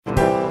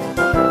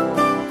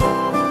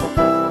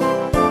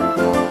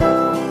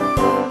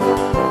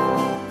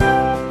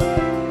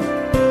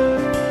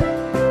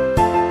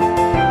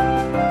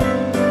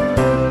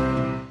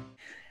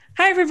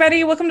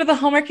everybody. Welcome to the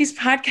Hallmarkies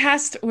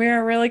podcast.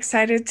 We're really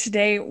excited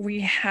today. We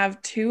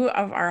have two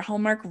of our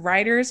Hallmark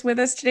writers with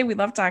us today. We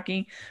love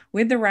talking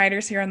with the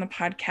writers here on the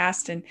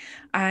podcast. And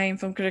I'm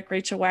film critic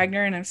Rachel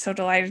Wagner, and I'm so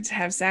delighted to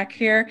have Zach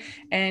here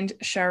and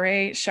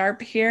Sharae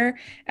Sharp here,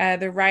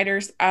 the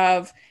writers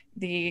of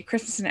the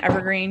Christmas and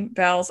Evergreen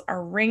Bells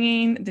Are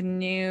Ringing, the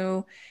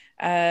new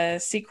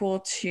sequel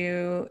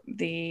to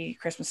the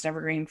Christmas and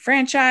Evergreen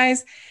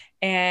franchise.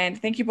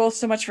 And thank you both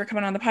so much for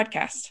coming on the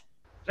podcast.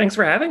 Thanks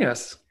for having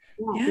us.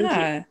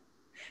 Yeah,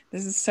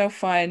 this is so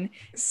fun.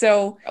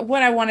 So,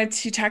 what I wanted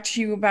to talk to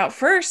you about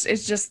first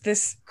is just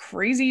this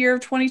crazy year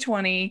of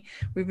 2020.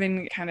 We've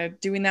been kind of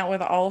doing that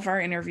with all of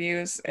our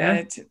interviews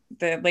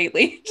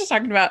lately, just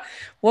talking about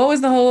what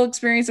was the whole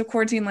experience of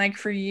quarantine like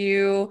for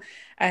you.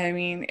 I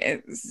mean,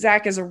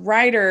 Zach, as a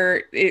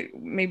writer,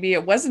 maybe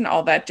it wasn't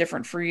all that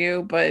different for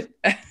you, but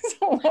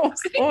what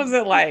was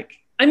it like?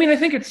 I mean, I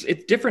think it's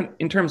different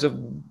in terms of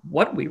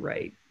what we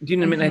write. Do you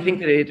know what I mean? I think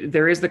that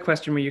there is the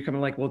question where you come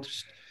like, well,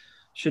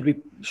 should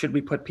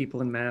we put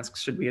people in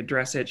masks? Should we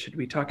address it? Should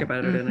we talk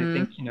about it? And I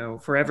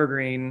think, for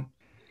Evergreen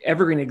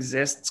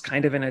exists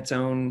kind of in its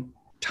own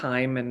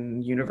time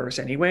and universe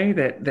anyway,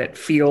 that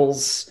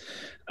feels,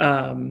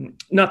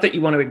 not that you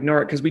want to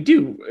ignore it, because we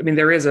do. I mean,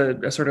 there is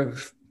a sort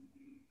of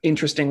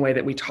interesting way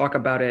that we talk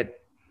about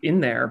it in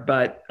there,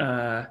 but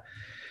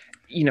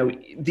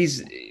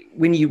these,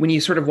 when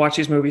you sort of watch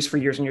these movies for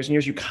years and years and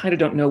years, you kind of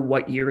don't know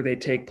what year they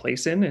take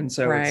place in. And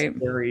so It's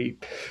very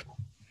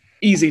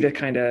easy to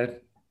kind of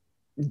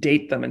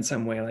date them in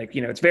some way. Like,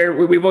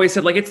 we've always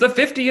said, like, it's the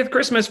 50th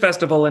Christmas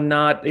festival and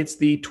not it's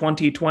the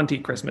 2020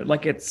 Christmas.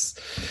 Like, it's,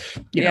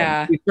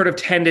 we sort of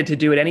tended to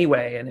do it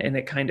anyway. And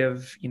it kind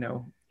of,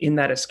 in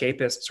that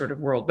escapist sort of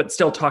world, but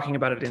still talking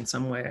about it in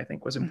some way, I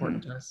think was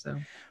important to us. So,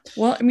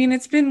 well, I mean,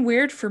 it's been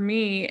weird for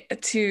me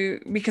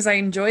because I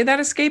enjoy that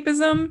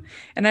escapism,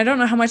 and I don't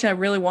know how much I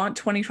really want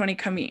 2020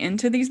 coming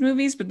into these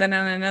movies, but then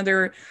on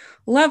another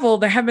level,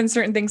 there have been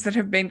certain things that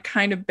have been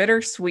kind of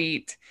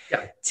bittersweet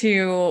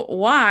to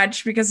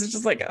watch, because it's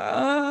just like,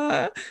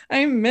 I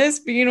miss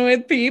being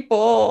with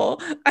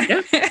people.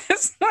 Yeah.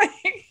 It's like,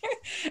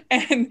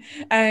 and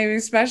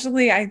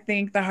especially, I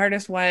think the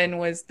hardest one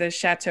was the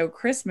Chateau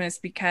Christmas,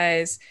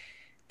 because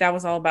that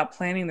was all about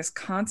planning this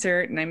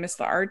concert, and I miss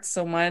the arts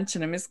so much,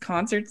 and I miss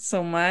concerts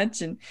so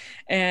much,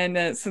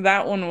 and so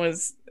that one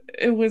was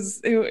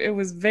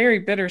very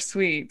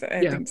bittersweet,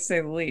 I think, to say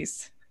the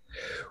least.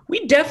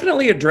 We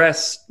definitely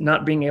address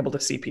not being able to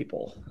see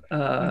people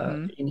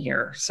in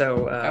here,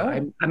 so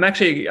I'm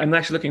actually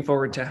looking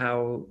forward to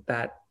how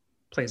that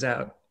plays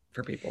out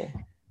for people.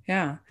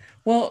 Yeah.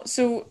 Well,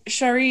 so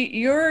Shari,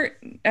 you're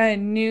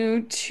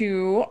new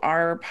to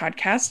our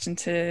podcast and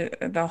to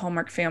the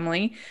Hallmark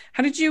family.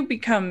 How did you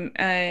get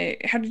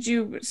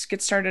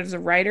started as a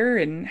writer,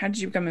 and how did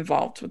you become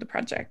involved with the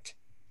project?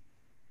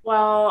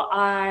 Well,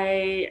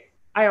 I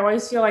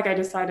always feel like I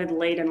decided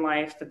late in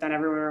life, but then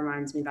everyone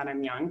reminds me that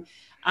I'm young.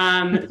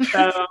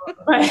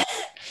 But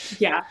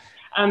yeah.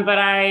 But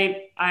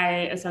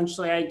I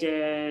essentially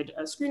did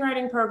a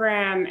screenwriting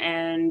program,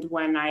 and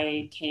when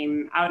I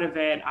came out of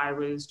it, I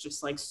was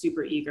just like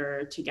super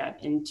eager to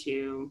get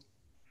into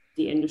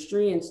the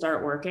industry and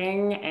start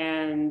working.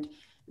 And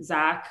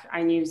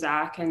I knew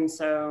Zach, and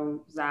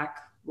so Zach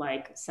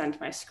sent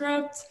my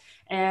script,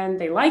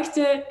 and they liked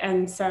it.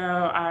 And so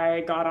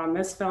I got on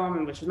this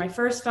film, which was my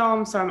first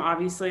film. So I'm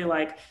obviously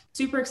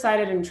super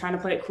excited and trying to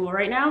play it cool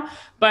right now.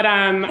 But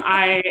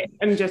I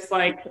am just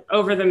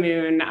over the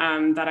moon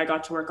that I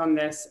got to work on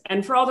this.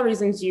 And for all the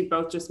reasons you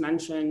both just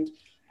mentioned,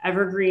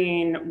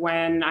 Evergreen,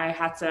 when I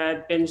had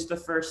to binge the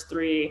first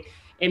three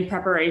in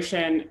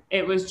preparation,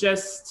 it was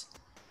just,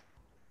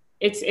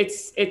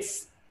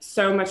 it's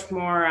so much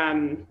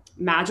more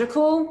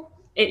magical.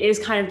 It is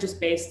kind of just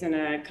based in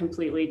a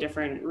completely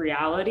different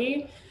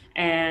reality,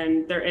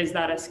 and there is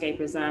that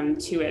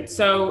escapism to it.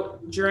 So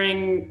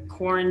during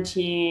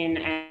quarantine,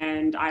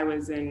 and I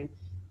was in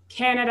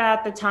Canada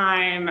at the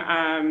time,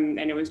 and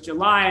it was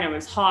July, and it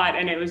was hot,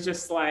 and it was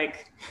just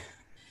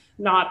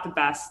not the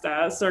best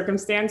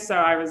circumstance. So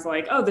I was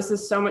like, oh, this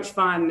is so much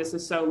fun. This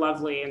is so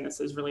lovely, and this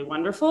is really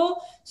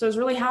wonderful. So I was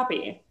really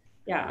happy.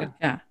 Yeah.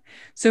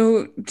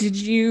 So did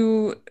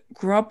you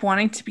grow up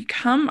wanting to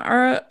become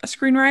a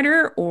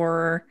screenwriter,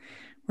 or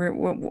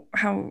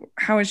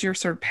how is your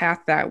sort of path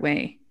that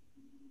way?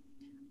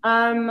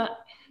 I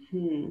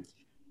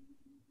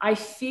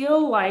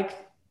feel like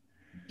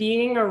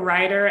being a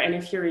writer, and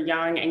if you're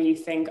young and you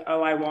think,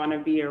 oh, I want to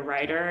be a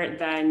writer,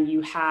 then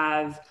you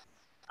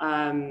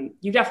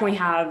definitely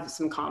have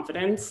some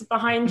confidence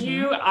behind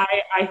you.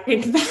 I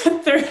think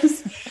that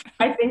there's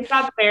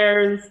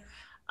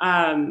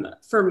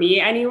for me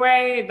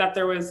anyway, that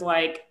there was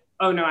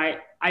oh no,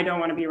 I don't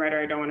want to be a writer.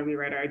 I don't want to be a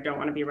writer. I don't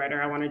want to be a writer.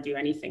 I want to do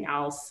anything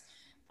else.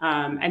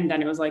 And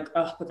then it was oh,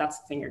 but that's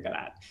the thing you're good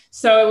at.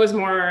 So it was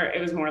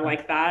more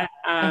like that.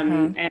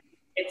 And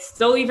it's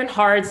still even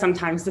hard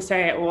sometimes to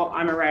say, well,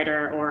 I'm a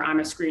writer or I'm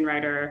a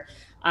screenwriter.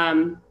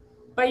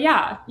 But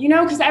yeah,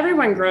 because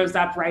everyone grows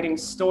up writing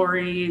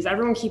stories.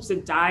 Everyone keeps a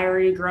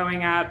diary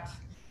growing up.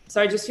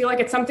 So I just feel like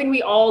it's something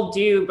we all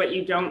do, but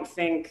you don't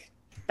think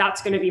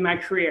that's going to be my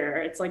career.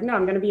 It's like, no,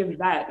 I'm going to be a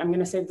vet. I'm going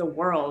to save the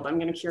world. I'm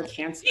going to cure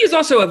cancer. She is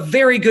also a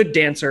very good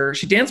dancer.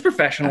 She danced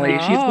professionally.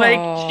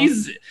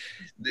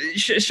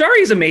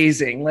 Shari's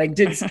amazing. Like,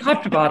 did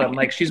top to bottom.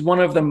 Like, she's one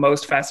of the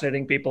most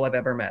fascinating people I've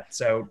ever met.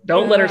 So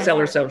don't let her sell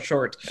herself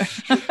short.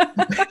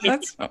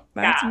 That's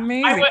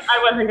amazing.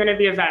 I wasn't going to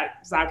be a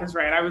vet. Zach is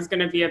right. I was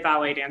going to be a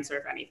ballet dancer,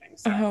 if anything.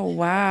 So. Oh,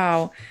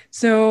 wow.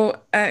 So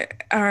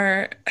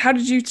how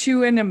did you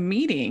two end up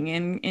meeting?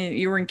 And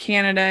you were in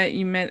Canada.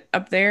 You met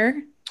up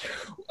there?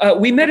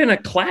 We met in a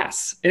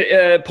class.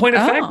 Point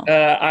of fact,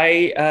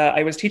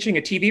 I was teaching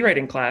a TV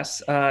writing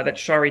class that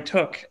Shari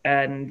took,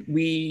 and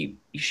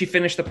she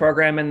finished the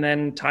program, and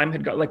then time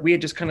had got, like, we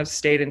had just kind of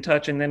stayed in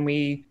touch, and then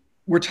we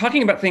were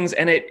talking about things,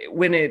 and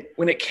when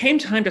it came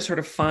time to sort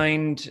of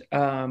find,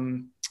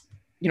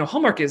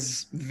 Hallmark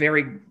is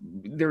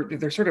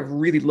they're sort of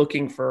really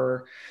looking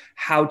for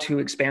how to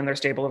expand their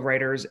stable of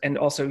writers, and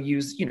also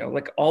use,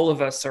 like, all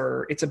of us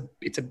are, it's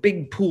a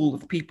big pool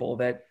of people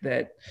that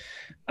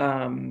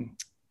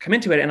come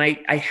into it. And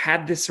I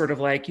had this sort of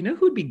like,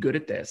 who'd be good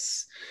at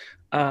this?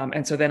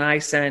 And so then I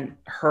sent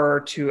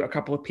her to a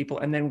couple of people,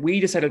 and then we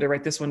decided to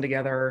write this one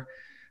together,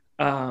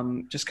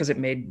 just because it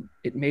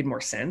made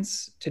more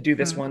sense to do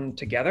this one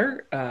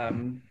together.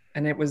 And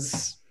it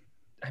was,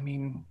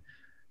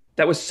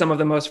 that was some of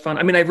the most fun.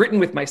 I've written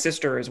with my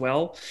sister as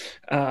well.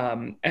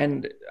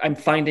 And I'm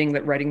finding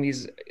that writing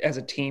these as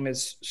a team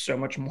is so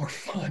much more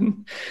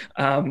fun.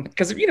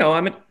 Because,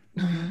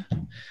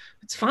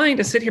 it's fine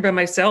to sit here by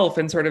myself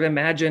and sort of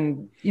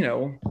imagine,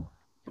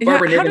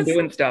 Barbara Niven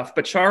doing stuff,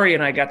 but Shari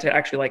and I got to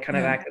actually like kind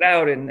of act it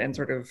out and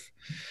sort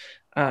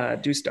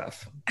of do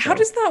stuff. How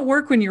does that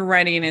work when you're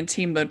writing in a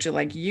team though? Do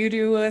like you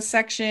do a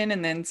section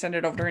and then send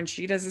it over to her and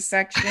she does a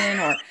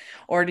section,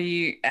 or do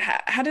you,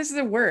 how does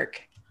it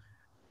work?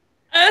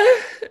 So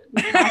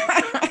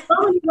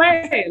many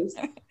ways.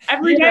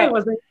 Every day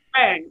was a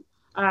way.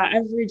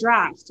 Every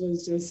draft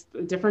was just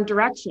a different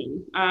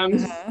direction.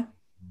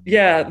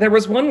 Yeah, there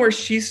was one where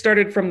she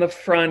started from the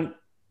front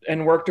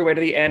and worked her way to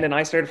the end, and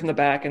I started from the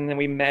back, and then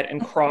we met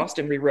and crossed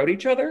and rewrote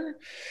each other.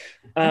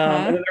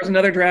 And then there was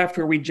another draft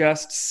where we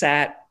just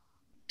sat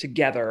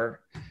together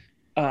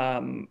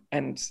and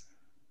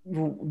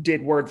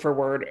did word for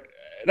word.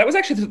 That was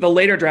actually, the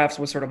later drafts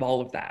was sort of all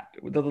of that.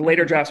 The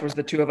later drafts was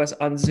the two of us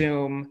on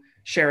Zoom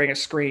sharing a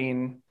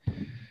screen.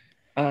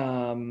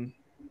 And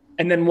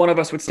then one of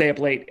us would stay up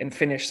late and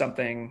finish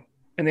something,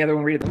 and the other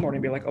one read it in the morning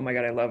and be like, oh my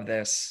God, I love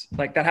this.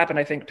 Like, that happened,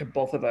 I think, to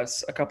both of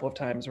us a couple of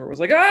times where it was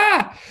like,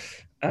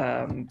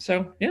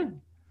 so yeah.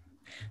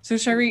 So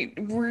Shari,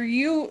 were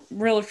you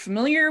really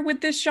familiar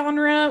with this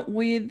genre,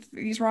 with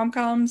these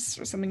rom-coms,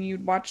 or something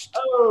you'd watched?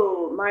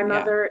 Oh, my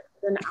mother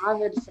is an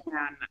avid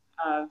fan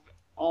of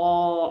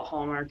all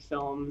Hallmark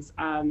films.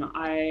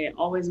 I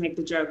always make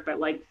the joke, but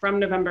like from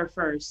November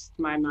 1st,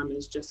 my mom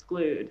is just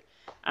glued.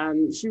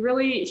 She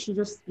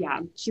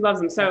loves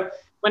them. So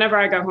whenever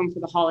I go home for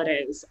the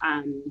holidays,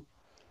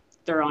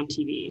 they're on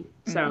TV.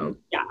 So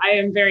yeah, I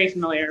am very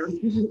familiar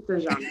with the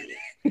genre.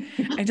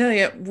 I tell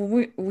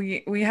you,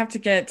 we have to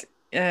get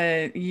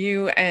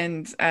you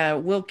and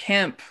Will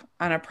Kemp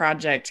on a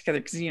project together,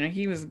 because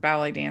he was a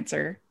ballet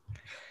dancer.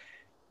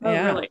 Oh,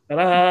 really?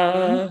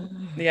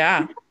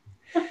 Yeah.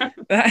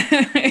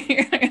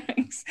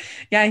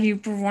 Yeah, he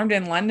performed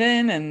in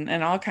London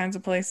and all kinds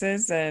of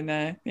places,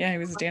 and he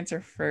was a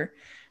dancer for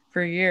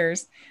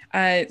years.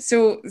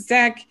 So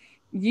Zach,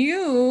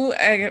 you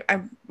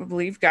I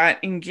believe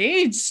got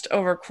engaged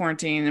over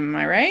quarantine. Am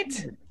I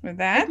right with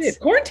that? I did.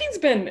 Quarantine's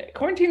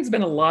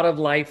been a lot of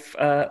life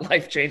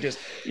changes.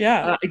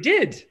 Yeah, I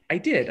did.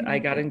 I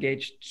got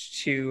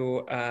engaged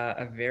to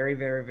a very,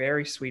 very,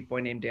 very sweet boy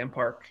named Dan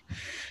Park,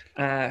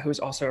 who's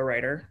also a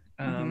writer.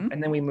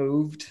 And then we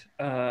moved.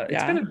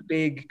 It's been a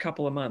big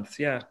couple of months.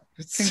 Yeah.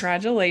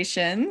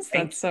 Congratulations.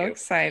 That's so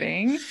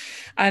exciting.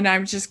 And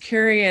I'm just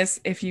curious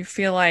if you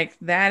feel like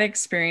that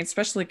experience,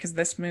 especially because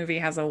this movie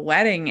has a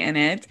wedding in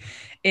it,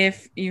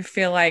 if you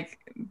feel like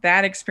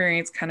that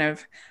experience kind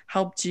of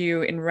helped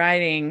you in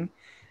writing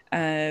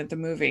the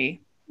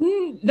movie.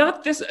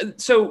 Not this.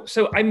 So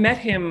I met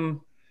him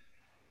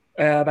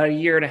about a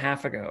year and a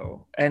half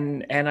ago,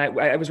 and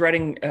I was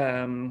writing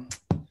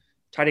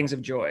Tidings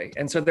of Joy.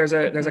 And so there's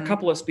a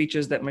couple of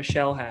speeches that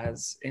Michelle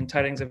has in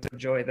Tidings of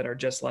Joy that are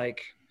just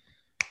like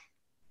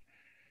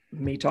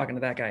me talking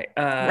to that guy.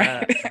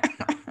 Right.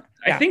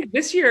 I think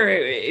this year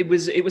it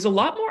was a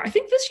lot more. I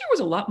think this year was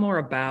a lot more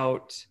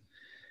about,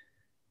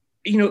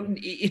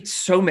 it's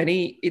so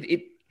many,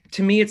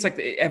 to me, it's like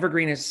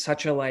Evergreen is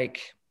such a,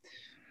 like,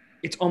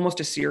 it's almost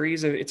a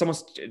series of, it's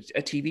almost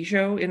a TV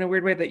show in a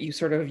weird way, that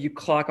you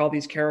clock all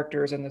these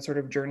characters and the sort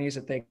of journeys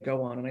that they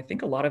go on. And I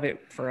think a lot of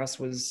it for us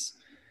was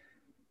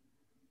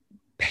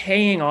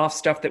paying off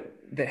stuff that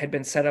had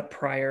been set up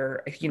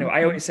prior.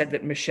 I always said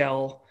that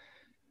Michelle's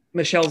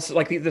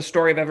like the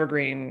story of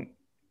Evergreen.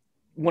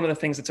 One of the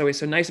things that's always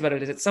so nice about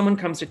it is that someone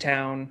comes to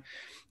town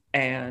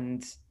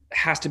and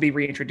has to be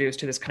reintroduced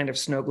to this kind of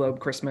snow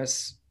globe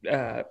Christmas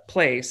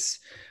place,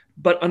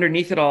 but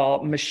underneath it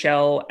all,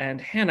 Michelle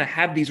and Hannah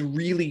have these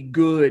really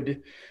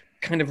good,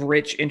 kind of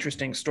rich,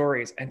 interesting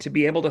stories. And to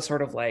be able to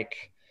sort of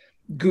like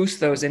goose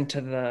those into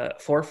the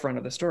forefront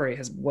of the story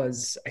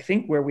was, I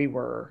think, where we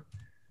were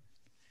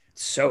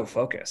so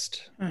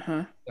focused.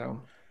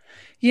 So.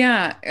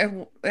 Yeah,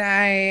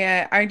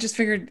 I just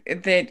figured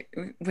that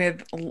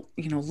with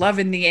love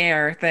in the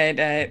air that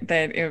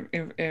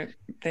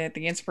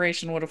the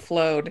inspiration would have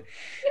flowed.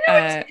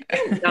 It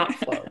did not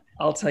flow.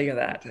 I'll tell you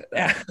that.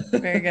 Yeah,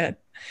 very good.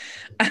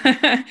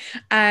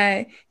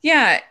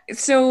 Yeah.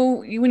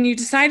 So when you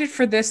decided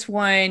for this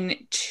one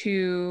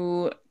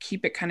to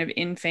keep it kind of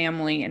in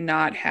family and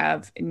not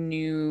have a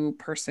new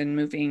person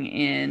moving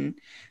in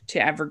to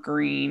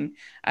Evergreen,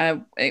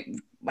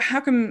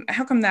 how come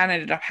that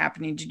ended up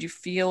happening? Did you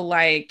feel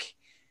like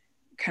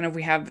kind of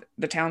we have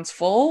the town's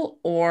full,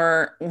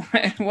 or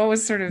what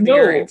was sort of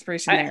your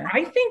inspiration there?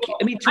 I think,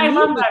 I mean, I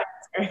love that.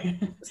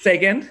 Say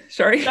again,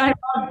 sorry.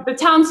 The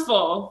town's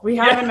full. We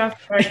have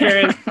enough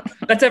characters.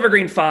 That's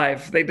Evergreen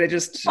 5. They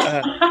just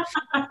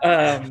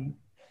to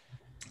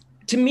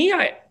me,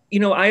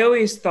 I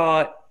always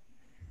thought,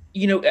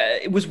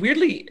 it was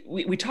weirdly,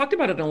 we talked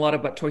about it a lot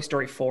about Toy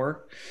Story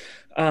 4,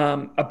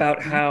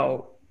 about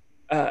how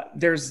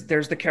there's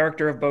the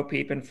character of Bo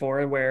Peep in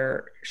 4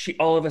 where she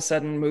all of a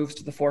sudden moves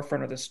to the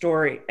forefront of the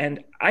story.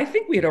 And I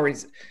think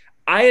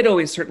I had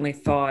always certainly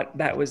thought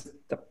that was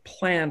the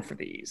plan for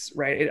these,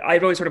 right?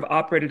 I'd always sort of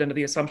operated under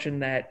the assumption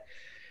that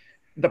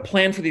the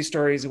plan for these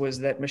stories was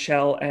that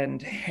Michelle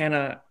and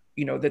Hannah,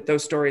 that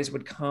those stories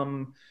would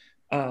come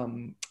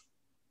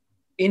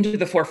into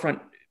the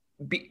forefront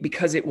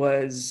because it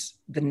was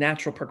the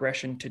natural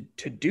progression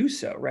to do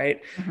so,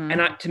 right?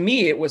 And to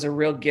me, it was a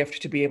real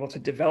gift to be able to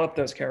develop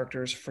those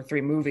characters for 3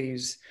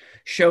 movies,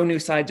 show new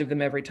sides of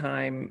them every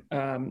time.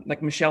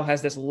 Like Michelle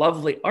has this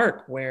lovely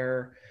arc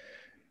where,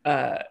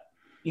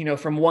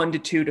 from 1 to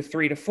 2 to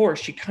 3 to 4,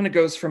 she kind of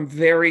goes from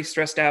very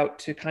stressed out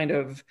to kind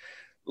of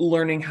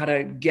learning how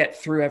to get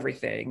through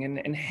everything.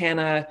 And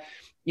Hannah,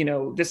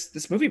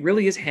 this movie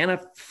really is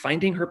Hannah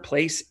finding her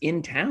place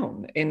in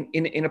town,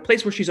 in a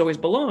place where she's always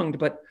belonged,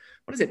 but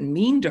what does it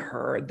mean to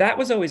her? That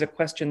was always a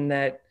question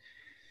that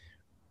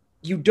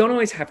you don't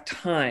always have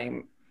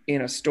time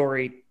in a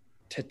story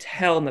to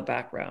tell in the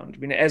background. I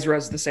mean,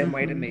 Ezra's the same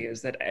way to me,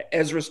 is that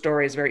Ezra's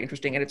story is very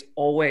interesting, and it's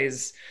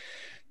always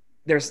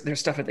there's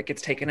stuff that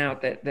gets taken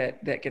out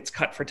that gets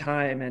cut for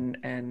time,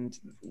 and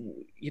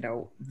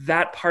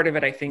that part of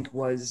it, I think,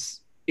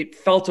 it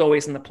felt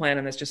always in the plan,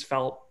 and this just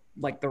felt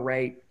like the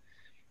right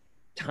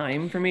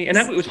time for me. And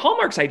it was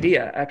Hallmark's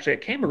idea, actually.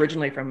 It came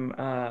originally from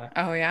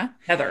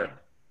Heather.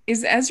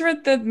 Is Ezra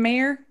the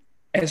mayor?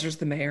 Ezra's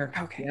the mayor.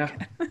 Okay. Yeah.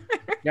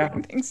 Yeah.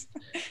 Thanks.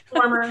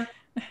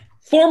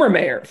 Former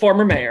mayor.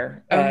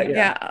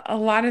 Yeah. A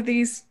lot of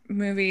these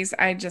movies,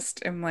 I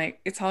just am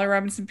like, it's Holly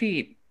Robinson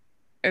Peete.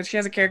 She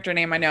has a character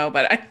name, I know,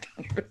 but I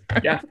don't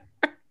remember.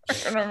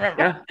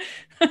 Yeah.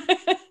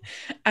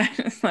 I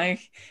was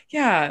like,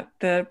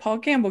 the Paul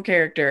Campbell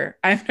character.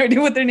 I have no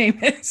idea what their name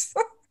is.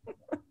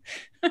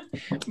 But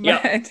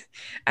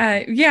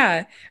I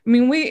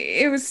mean,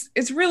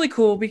 it's really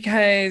cool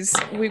because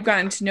we've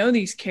gotten to know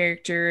these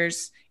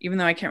characters, even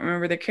though I can't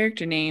remember their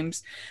character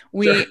names.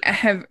 We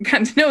have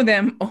gotten to know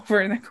them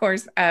over the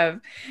course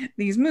of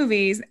these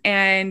movies,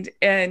 and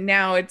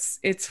now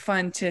it's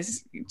fun to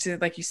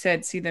like you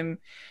said, see them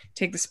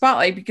take the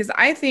spotlight, because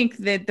I think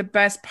that the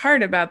best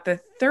part about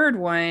the third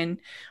one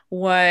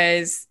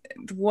was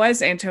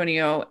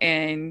Antonio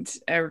and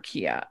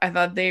Rukia. I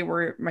thought they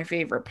were my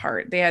favorite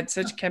part. They had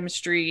such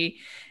chemistry,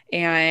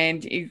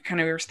 and you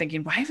kind of were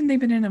thinking, why haven't they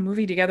been in a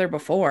movie together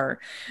before?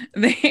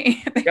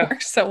 They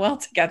work so well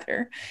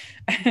together.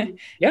 And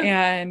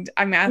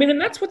and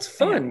that's what's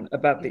fun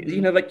about these.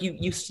 Like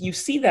you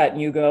see that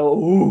and you go,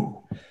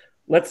 ooh,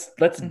 let's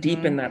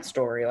deepen that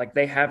story. Like,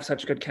 they have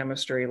such good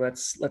chemistry.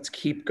 Let's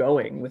keep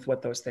going with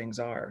what those things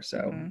are.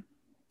 So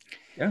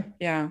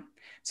yeah.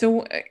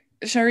 So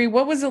Shari,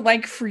 what was it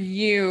like for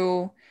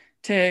you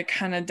to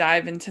kind of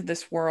dive into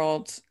this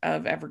world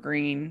of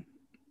Evergreen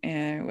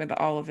with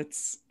all of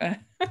its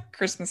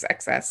Christmas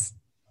excess?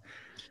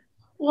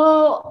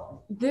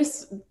 Well,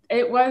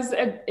 it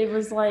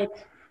was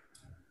like,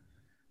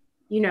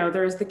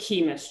 there's the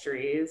key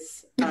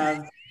mysteries of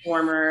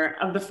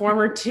the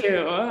former 2,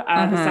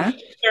 the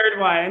second, third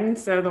one,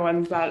 so the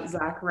ones that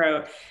Zach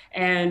wrote,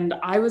 and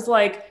I was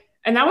like,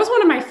 and that was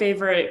one of my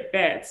favorite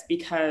bits,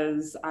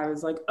 because I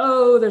was like,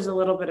 oh, there's a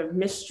little bit of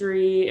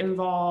mystery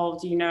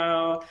involved,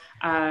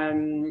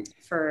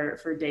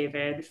 for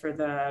David, for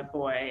the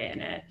boy in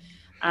it.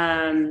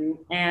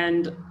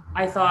 And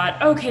I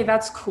thought, okay,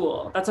 that's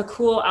cool. That's a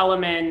cool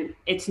element.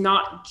 It's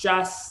not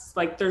just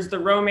like, there's the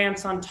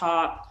romance on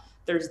top,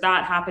 there's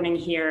that happening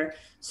here.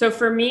 So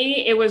for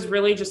me, it was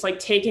really just like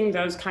taking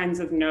those kinds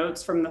of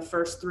notes from the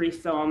first 3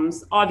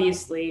 films,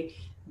 obviously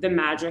the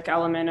magic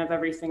element of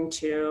everything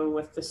too,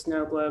 with the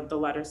snow globe, the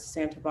letters to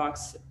Santa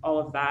box, all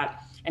of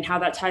that, and how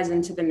that ties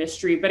into the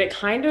mystery. But it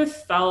kind of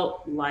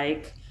felt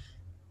like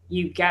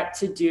you get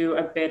to do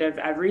a bit of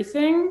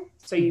everything.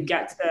 So you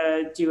get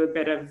to do a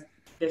bit of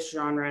this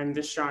genre and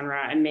this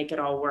genre and make it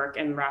all work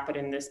and wrap it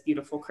in this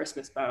beautiful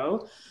Christmas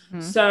bow.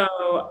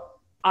 So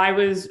I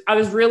was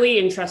really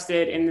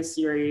interested in the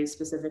series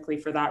specifically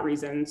for that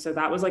reason. So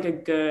that was like a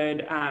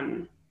good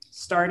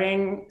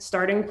starting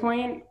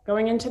point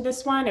going into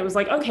this one. It was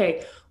like,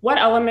 okay, what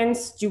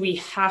elements do we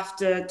have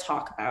to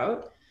talk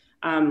about?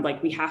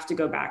 Like we have to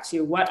go back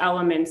to what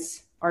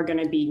elements are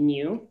going to be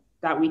new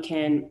that we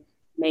can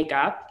make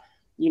up,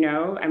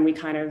 and we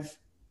kind of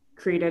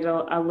created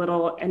a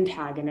little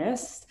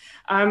antagonist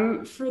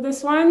for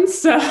this one.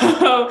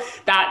 So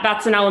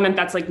that's an element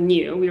that's like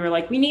new. We were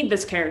like, we need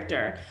this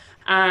character.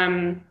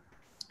 And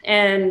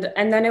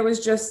then it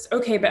was just,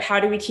 okay, but how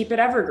do we keep it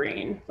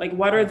evergreen? Like,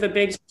 what are the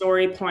big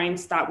story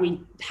points that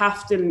we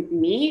have to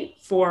meet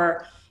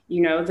for,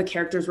 the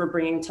characters we're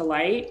bringing to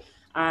light?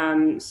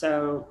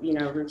 So,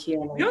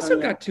 Rukia and we also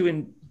got to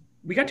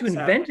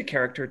invent a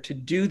character to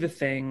do the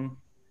thing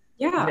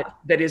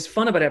that is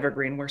fun about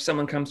Evergreen, where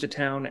someone comes to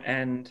town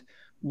and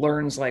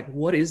learns like,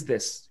 what is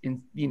this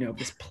in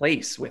this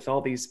place with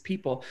all these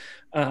people?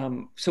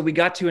 So we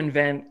got to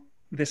invent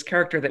this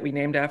character that we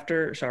named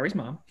after Shari's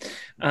mom,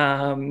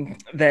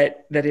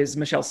 that is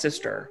Michelle's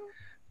sister,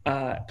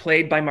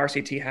 played by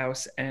Marcy T.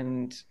 House.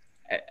 And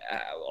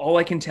all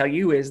I can tell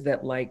you is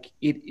that like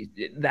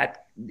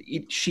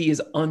she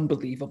is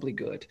unbelievably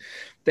good.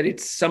 That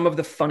it's some of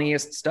the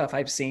funniest stuff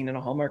I've seen in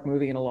a Hallmark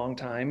movie in a long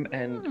time,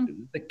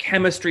 and the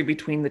chemistry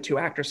between the two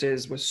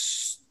actresses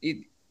was.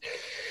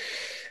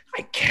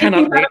 I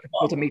cannot wait for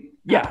people to meet.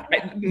 Yeah,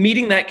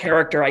 meeting that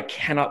character, I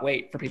cannot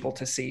wait for people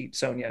to see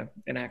Sonia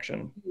in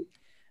action.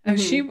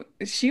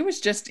 She was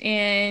just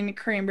in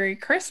Cranberry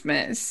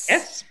Christmas.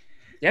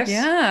 Yes.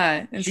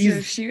 Yeah, and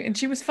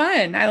she was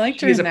fun. I liked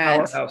her in that. She's a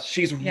powerhouse.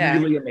 She's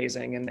really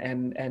amazing,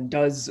 and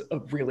does a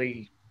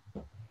really.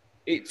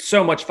 It's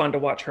so much fun to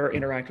watch her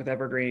interact with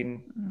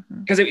Evergreen,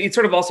 because it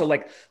sort of also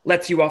like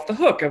lets you off the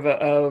hook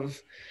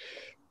of.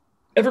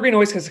 Evergreen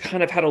always has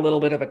kind of had a little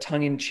bit of a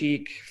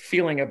tongue-in-cheek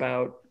feeling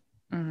about.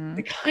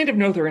 They kind of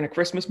know they're in a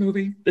Christmas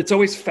movie. It's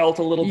always felt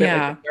a little bit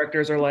like the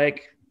characters are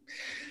like,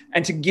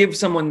 and to give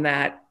someone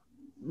that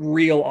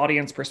real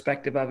audience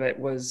perspective of it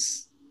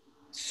was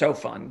so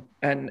fun,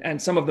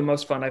 and some of the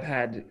most fun I've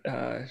had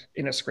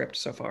in a script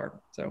so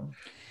far.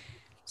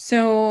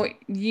 So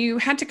you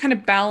had to kind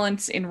of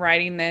balance in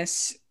writing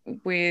this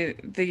with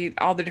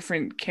all the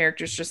different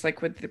characters, just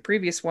like with the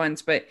previous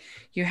ones, but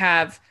you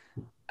have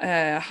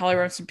Holly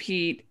Robinson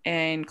Peete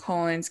and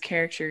Colin's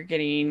character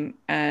getting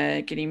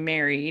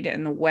married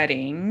and the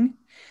wedding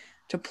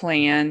to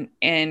plan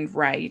and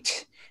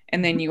write,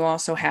 and then you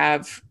also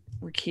have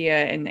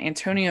Rukia and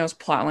Antonio's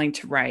plotline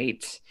to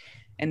write,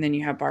 and then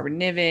you have Barbara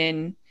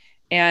Niven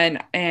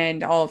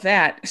and all of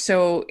that.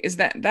 So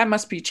that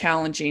must be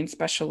challenging,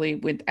 especially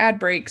with ad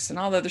breaks and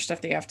all the other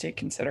stuff they have to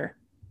consider.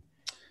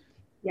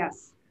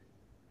 Yes.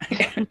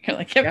 You're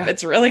like, yep,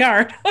 it's really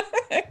hard.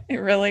 It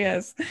really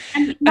is.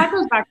 And that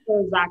goes back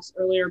to Zach's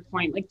earlier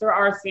point. Like there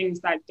are things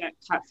that get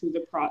cut through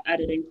the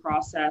editing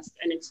process,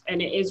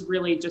 and it is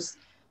really just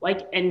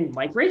like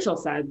Rachel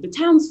said, the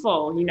town's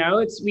full.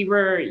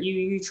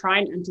 You try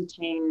and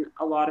entertain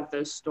a lot of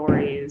those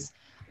stories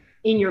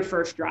in your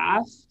first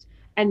draft,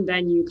 and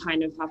then you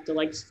kind of have to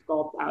like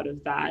sculpt out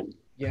of that.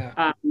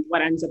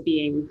 What ends up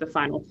being the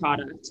final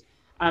product.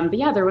 But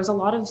yeah, there was a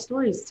lot of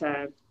stories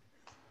to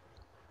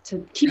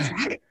keep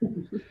track.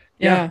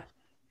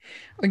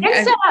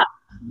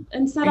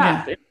 And set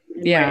up.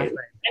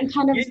 And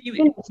kind of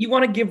you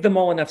want to give them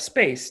all enough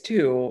space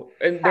too.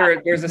 And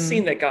there's a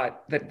scene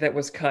that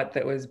was cut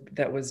that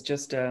was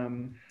just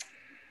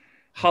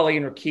Holly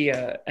and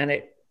Rukia, and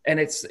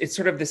it's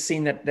sort of the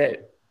scene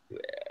that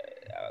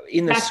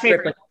in the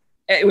script, like,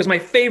 it was my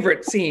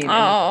favorite scene.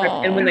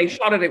 And when they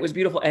shot it was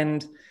beautiful.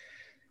 And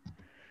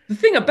the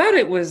thing about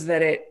it was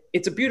that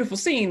it's a beautiful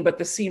scene, but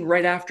the scene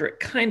right after it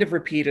kind of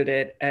repeated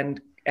it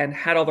and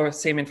had all the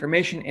same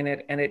information in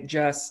it, and it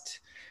just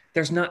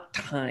there's not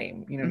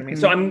time, you know what I mean?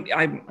 So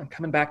I'm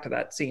coming back to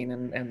that scene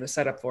and the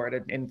setup for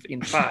it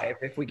in 5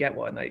 if we get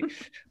one.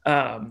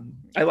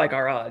 I like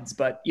our odds,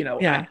 but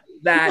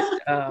that's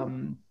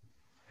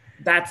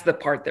the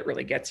part that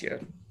really gets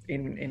you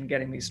in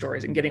getting these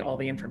stories and getting all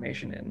the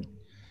information in.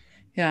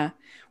 Yeah.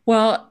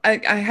 Well, I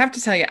have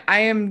to tell you,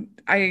 I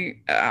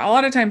a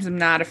lot of times I'm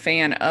not a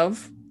fan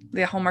of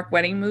the Hallmark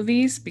wedding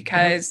movies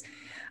because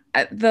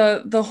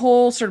the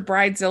whole sort of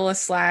bridezilla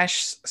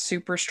 /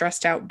 super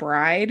stressed out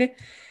bride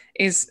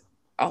is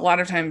a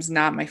lot of times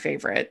not my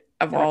favorite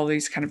of all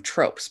these kind of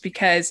tropes,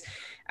 because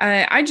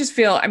I just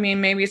feel, I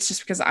mean, maybe it's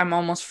just because I'm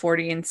almost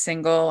 40 and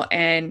single,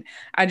 and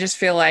I just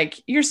feel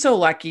like you're so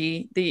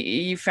lucky that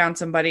you found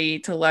somebody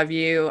to love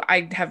you.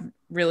 I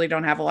really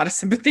don't have a lot of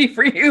sympathy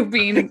for you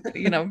being,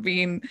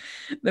 being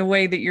the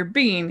way that you're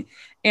being.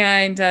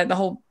 And the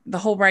whole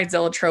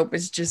bridezilla trope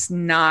is just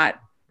not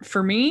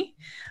for me.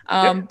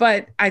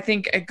 But I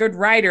think a good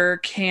writer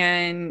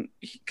can,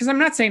 because I'm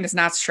not saying it's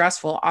not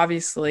stressful.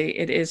 Obviously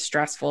it is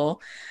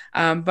stressful.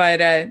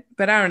 But I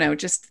don't know,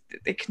 just,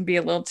 it can be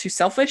a little too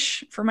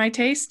selfish for my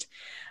taste.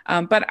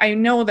 But I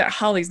know that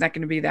Holly's not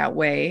going to be that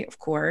way, of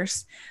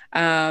course.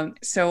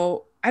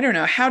 So I don't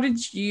know. How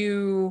did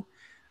you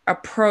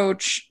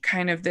approach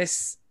kind of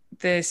this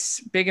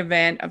big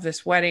event of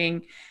this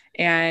wedding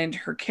and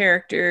her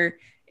character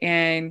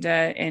and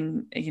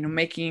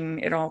making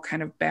it all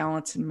kind of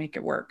balance and make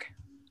it work?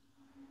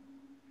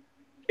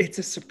 It's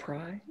a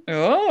surprise.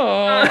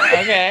 Oh,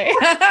 okay.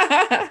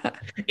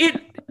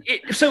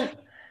 So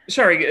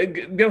sorry,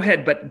 go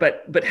ahead.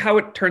 But how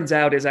it turns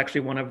out is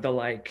actually one of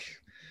the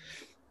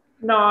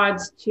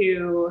nods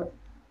to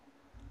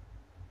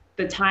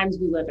the times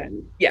we live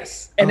in.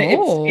 Yes, and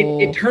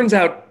it turns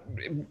out.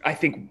 I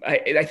think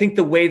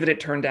the way that it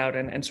turned out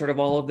and sort of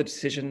all of the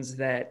decisions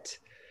that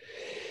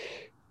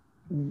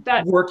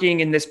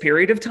working in this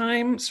period of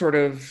time sort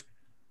of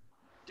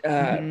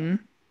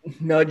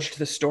nudged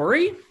the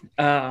story.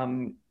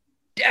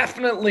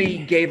 Definitely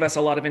gave us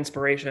a lot of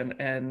inspiration,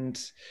 and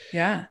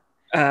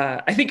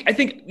I think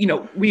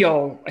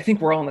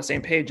we're all on the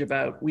same page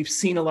about, we've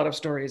seen a lot of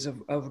stories of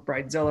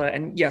bridezilla,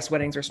 and yes,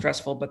 weddings are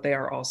stressful, but they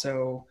are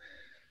also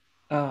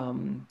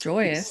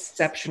joyous,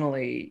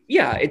 exceptionally.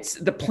 Yeah, it's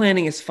the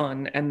planning is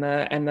fun, and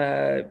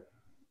the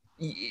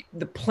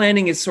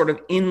planning is sort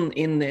of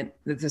in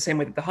the same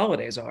way that the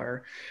holidays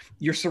are.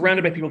 You're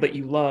surrounded by people that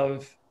you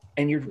love,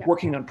 and you're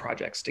working on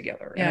projects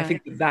together. And I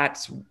think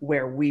that's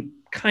where we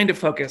kind of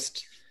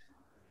focused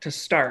to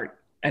start.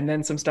 And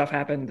then some stuff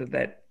happened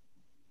that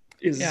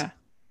is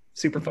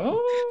super fun.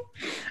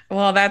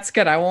 Well, that's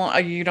good.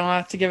 You don't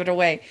have to give it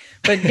away.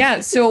 But yeah,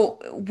 so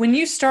when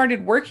you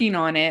started working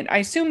on it, I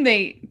assume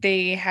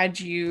they had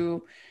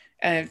you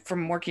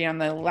from working on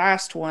the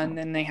last one,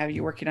 then they have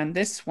you working on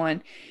this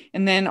one.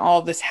 And then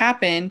all this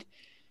happened.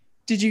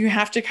 Did you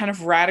have to kind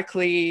of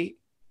radically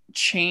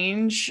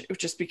change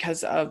just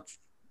because of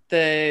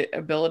the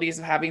abilities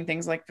of having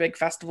things like big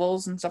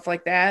festivals and stuff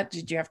like that?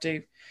 Did you have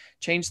to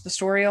change the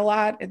story a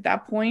lot at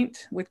that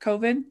point with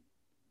COVID?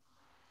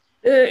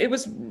 It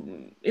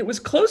was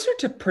closer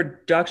to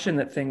production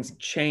that things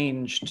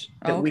changed,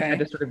 that we had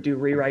to sort of do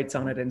rewrites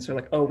on it. And so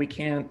we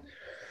can't,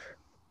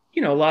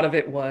 a lot of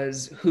it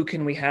was, who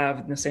can we have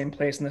in the same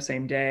place in the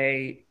same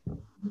day?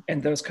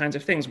 And those kinds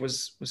of things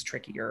was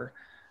trickier.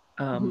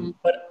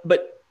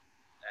 But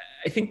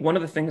I think one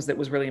of the things that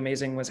was really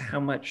amazing was how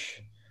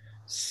much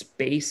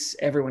space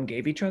everyone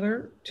gave each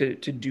other to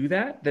do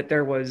that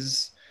there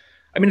was.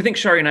 I mean, I think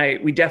Shari and I,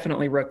 we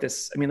definitely wrote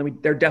this. I mean,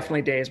 there are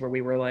definitely days where we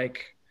were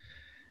like,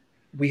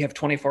 we have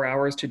 24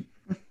 hours to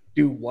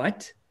do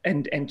what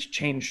and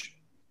change.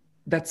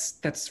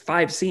 That's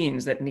 5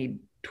 scenes that need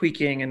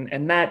tweaking,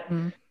 and that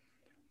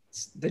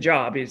the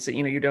job is that,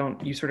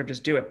 you sort of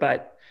just do it.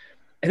 But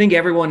I think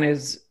everyone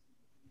is,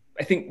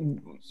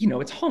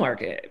 it's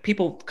Hallmark.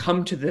 People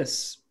come to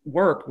this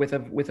work with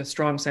a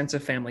strong sense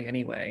of family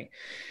anyway.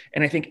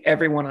 And I think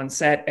everyone on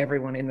set,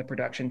 everyone in the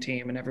production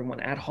team, and everyone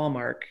at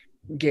Hallmark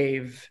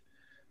gave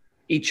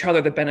each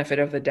other the benefit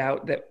of the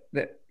doubt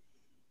that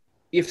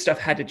if stuff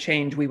had to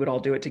change, we would all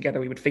do it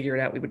together. We would figure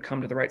it out. We would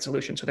come to the right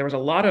solution. So there was a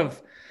lot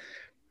of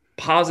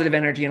positive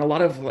energy and a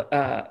lot of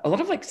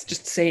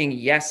just saying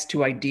yes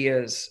to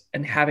ideas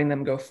and having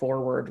them go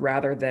forward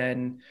rather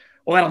than,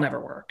 well, that'll never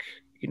work,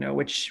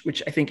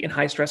 which I think in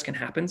high stress can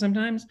happen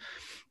sometimes.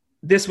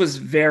 This was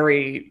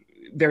very,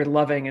 very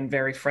loving and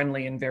very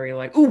friendly and very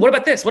like, ooh, what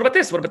about this? What about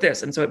this? What about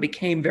this? And so it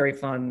became very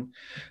fun.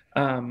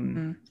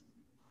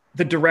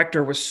 The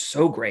director was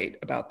so great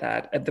about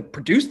that.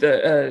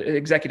 The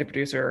executive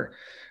producer,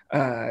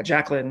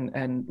 Jacqueline,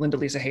 and Linda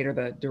Lisa Hayter,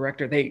 the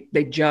director, they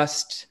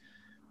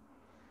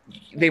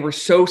were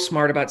so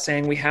smart about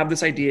saying, we have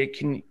this idea.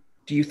 Do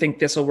you think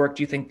this will work?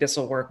 Do you think this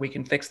will work? We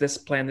can fix this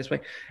plan this way.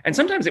 And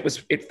sometimes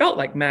it felt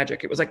like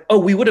magic. It was like, oh,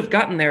 we would have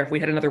gotten there if we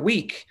had another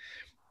week.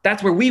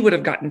 That's where we would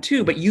have gotten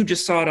to, but you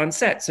just saw it on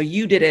set. So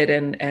you did it,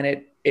 and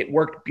it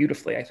worked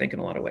beautifully, I think, in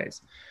a lot of ways.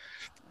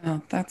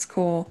 Oh, that's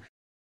cool.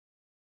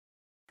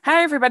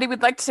 Hi, everybody.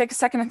 We'd like to take a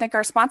second and thank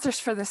our sponsors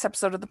for this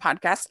episode of the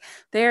podcast.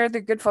 They're the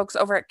good folks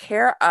over at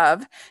Care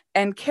Of.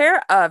 And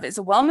Care Of is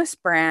a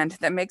wellness brand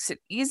that makes it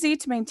easy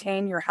to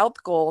maintain your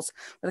health goals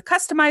with a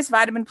customized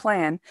vitamin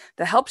plan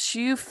that helps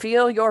you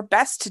feel your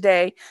best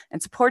today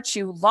and supports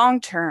you long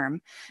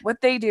term.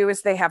 What they do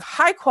is they have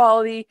high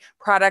quality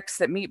products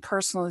that meet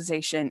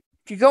personalization.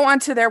 If you go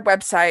onto their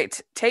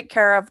website,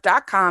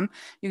 takecareof.com,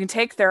 you can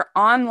take their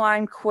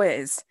online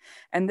quiz.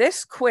 And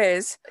this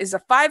quiz is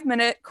a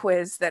 5-minute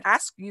quiz that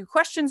asks you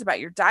questions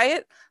about your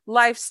diet,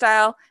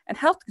 lifestyle, and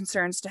health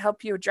concerns to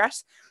help you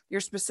address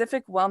your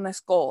specific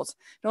wellness goals.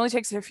 It only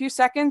takes a few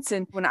seconds.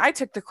 And when I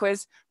took the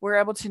quiz, we were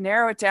able to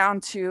narrow it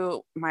down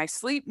to my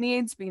sleep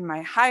needs being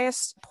my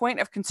highest point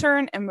of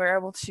concern. And we were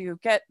able to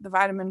get the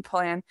vitamin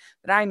plan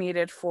that I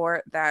needed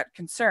for that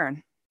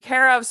concern.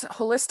 Care Of's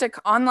holistic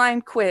online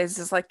quiz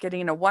is like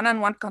getting a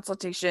one-on-one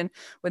consultation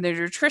with a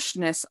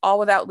nutritionist, all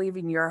without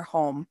leaving your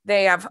home.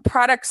 They have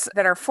products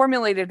that are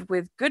formulated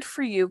with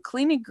good-for-you,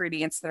 clean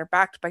ingredients that are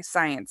backed by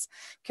science.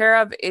 Care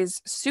Of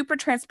is super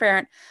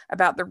transparent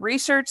about the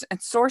research and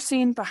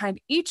sourcing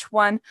behind each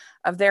one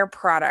of their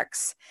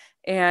products.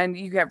 And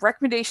you get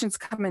recommendations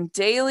come in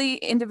daily,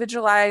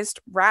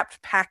 individualized,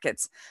 wrapped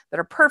packets that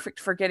are perfect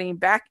for getting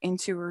back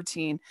into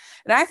routine.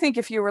 And I think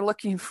if you were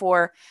looking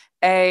for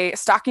a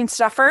stocking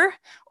stuffer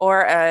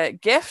or a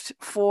gift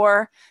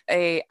for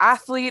a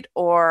athlete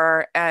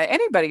or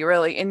anybody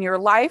really in your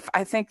life,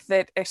 I think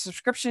that a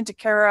subscription to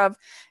Care of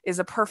is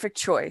a perfect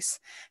choice.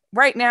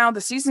 Right now,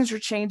 the seasons are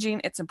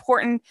changing. It's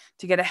important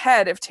to get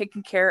ahead of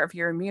taking care of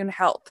your immune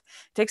health.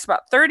 It takes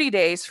about 30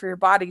 days for your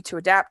body to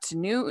adapt to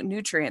new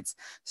nutrients.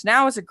 So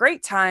now is a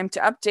great time to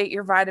update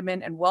your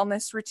vitamin and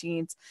wellness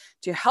routines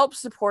to help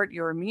support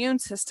your immune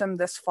system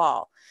this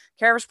fall.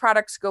 Care of's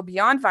products go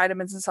beyond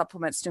vitamins and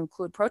supplements to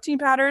include protein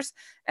powders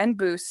and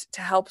boosts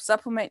to help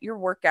supplement your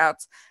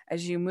workouts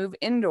as you move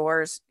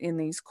indoors in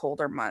these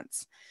colder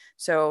months.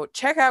 So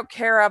check out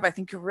Care of. I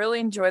think you'll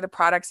really enjoy the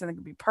products. I think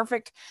it'll be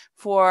perfect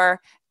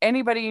for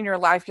anybody in your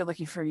life you're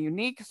looking for a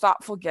unique,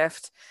 thoughtful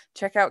gift.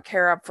 Check out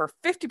Care of for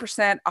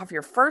 50% off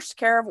your first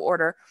Care of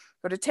order.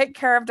 Go to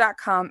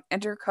takecareof.com,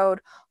 enter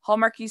code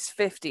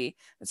Hallmarkies50.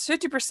 That's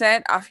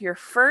 50% off your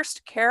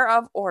first Care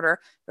of order.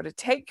 Go to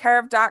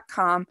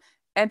takecareof.com,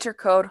 enter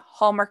code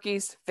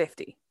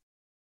Hallmarkies50.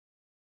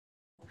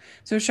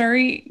 So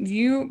Shari,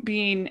 you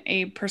being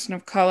a person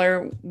of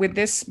color, with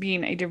this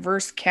being a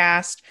diverse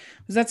cast,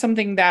 was that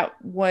something that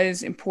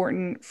was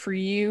important for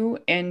you,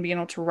 and being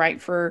able to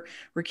write for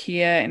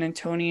Rakia and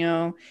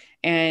Antonio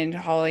and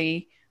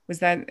Holly,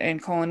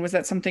 and Colin, was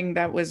that something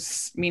that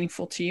was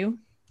meaningful to you?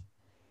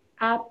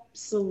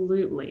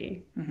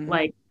 Absolutely.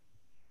 Like,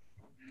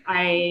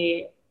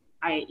 I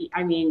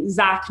mean,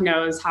 Zach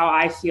knows how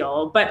I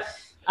feel, but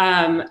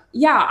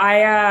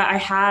I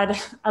had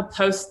a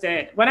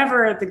Post-it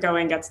whenever the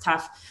going gets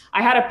tough.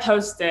 I had a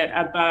Post-it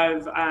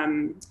above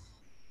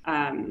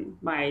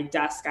my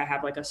desk. I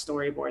have like a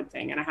storyboard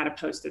thing, and I had a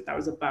Post-it that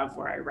was above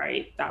where I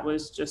write. That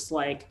was just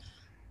like,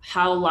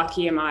 how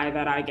lucky am I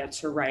that I get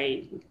to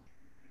write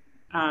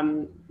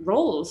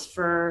roles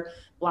for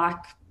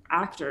Black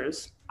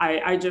actors.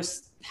 I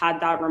just had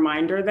that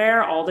reminder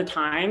there all the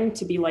time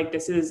to be like,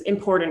 this is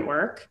important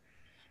work.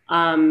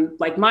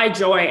 Like, my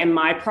joy and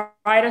my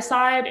pride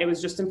aside, it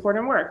was just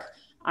important work.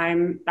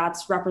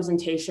 That's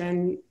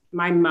representation.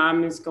 My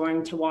mom is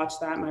going to watch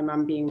that, my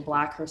mom being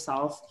Black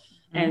herself.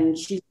 And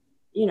she's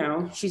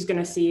going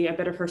to see a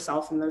bit of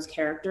herself in those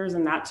characters.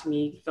 And that to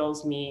me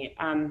fills me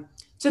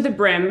to the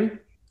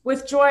brim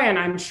with joy. And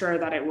I'm sure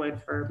that it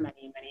would for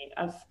many, many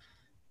of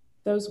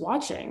those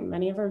watching,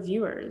 many of our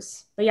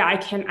viewers. But yeah, I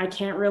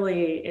can't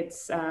really, it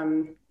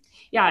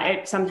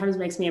sometimes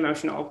makes me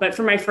emotional. But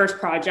for my first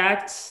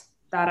project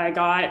that I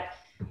got,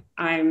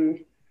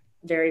 I'm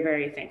very,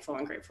 very thankful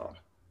and grateful.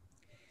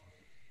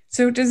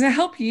 So does it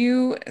help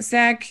you,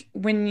 Zach,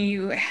 when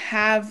you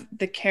have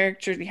the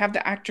character, you have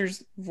the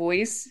actor's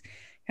voice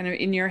kind of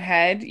in your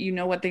head, you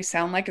know what they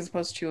sound like, as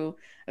opposed to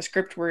a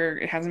script where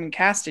it hasn't been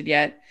casted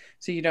yet,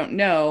 so you don't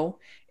know?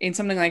 In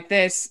something like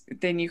this,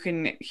 then you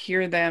can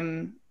hear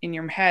them in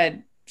your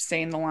head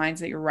saying the lines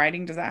that you're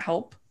writing. Does that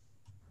help?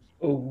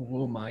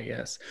 Oh my,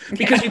 yes.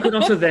 Because you can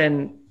also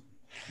then,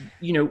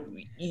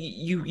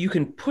 you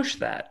can push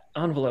that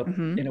envelope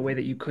in a way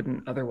that you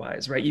couldn't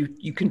otherwise, right?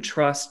 You can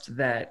trust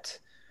that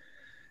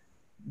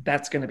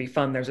that's going to be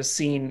fun. There's a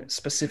scene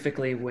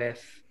specifically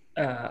with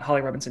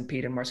Holly Robinson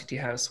Peete and Marcy T.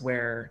 House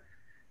where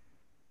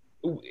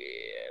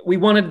we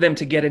wanted them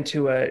to get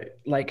into a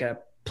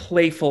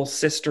playful,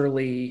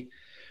 sisterly,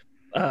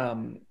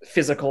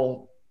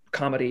 physical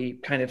comedy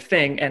kind of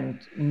thing.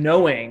 And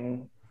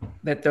knowing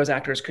that those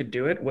actors could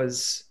do it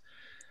was,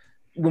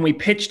 when we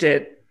pitched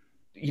it,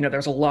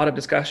 there's a lot of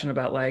discussion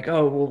about like,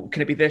 oh, well,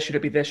 can it be this? Should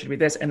it be this? Should it be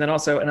this? And then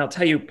also, and I'll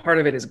tell you, part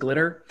of it is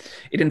glitter.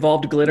 It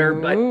involved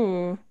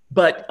glitter,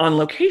 but on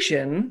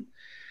location,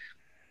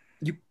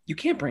 you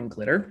can't bring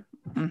glitter.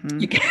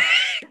 You can't,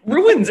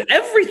 ruins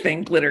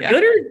everything. Glitter.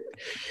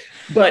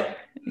 But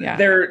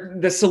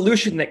the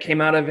solution that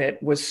came out of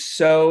it was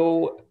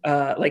so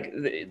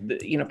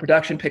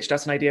production pitched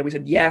us an idea. We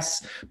said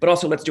yes, but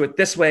also let's do it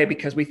this way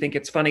because we think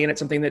it's funny, and it's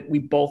something that we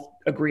both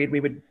agreed we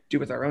would do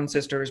with our own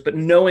sisters. But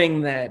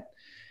knowing that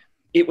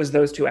it was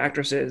those two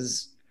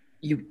actresses,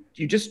 you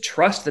just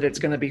trust that it's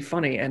going to be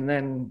funny, and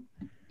then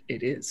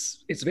it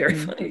is. It's very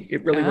funny.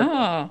 It really worked.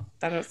 Oh,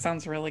 that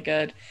sounds really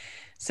good.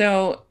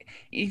 So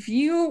if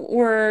you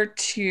were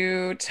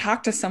to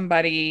talk to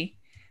somebody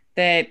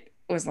that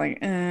was like,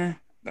 the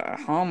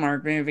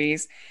Hallmark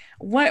movies,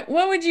 what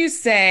would you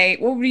say?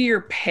 What would be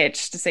your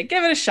pitch to say,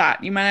 give it a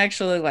shot? You might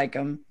actually like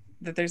them,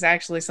 that there's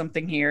actually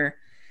something here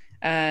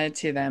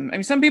to them. I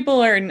mean, some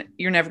people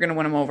you're never going to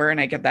win them over, and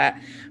I get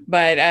that.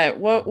 But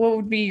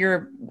what do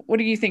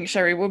you think,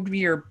 Shari? What would be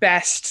your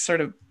best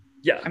sort of,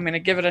 I'm going to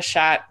give it a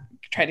shot,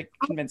 try to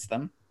convince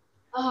them?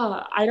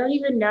 Oh, I don't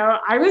even know.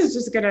 I was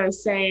just going to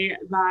say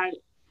that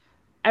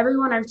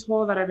everyone I've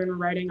told that I've been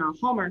writing a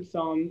Hallmark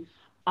film,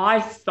 I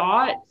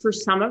thought for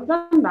some of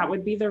them that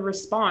would be the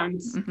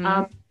response.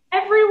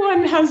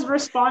 Everyone has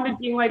responded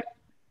being like,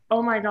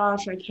 oh my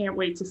gosh, I can't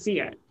wait to see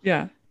it.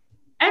 Yeah.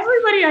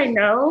 Everybody I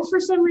know for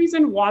some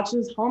reason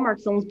watches Hallmark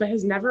films, but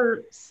has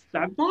never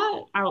said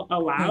that out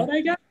loud,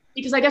 I guess.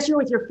 because I guess you're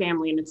with your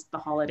family and it's the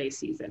holiday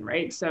season,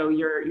 right? So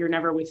you're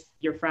never with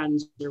your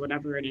friends or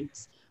whatever. And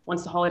it's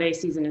once the holiday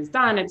season is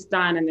done, it's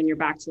done. And then you're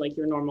back to like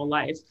your normal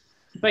life.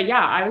 But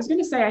yeah, I was going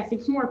to say, I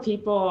think more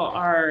people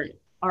are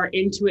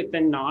into it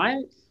than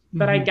not.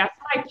 But I guess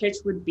my pitch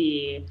would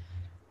be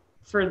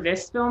for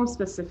this film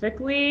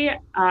specifically,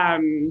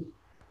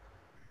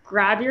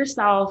 grab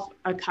yourself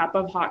a cup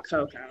of hot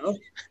cocoa.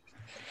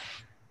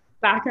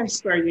 Back, I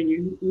swear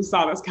you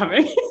saw this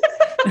coming.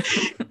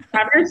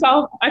 Grab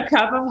yourself a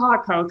cup of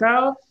hot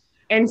cocoa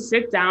and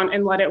sit down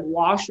and let it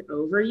wash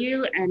over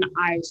you. And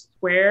I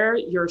swear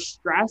your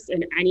stress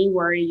and any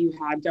worry you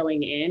had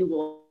going in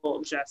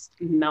will just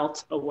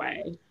melt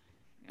away.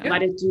 Yeah.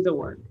 Let it do the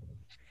work.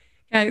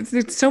 Yeah,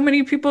 it's so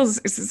many people's,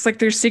 it's like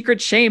their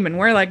secret shame, and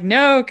we're like,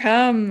 no,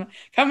 come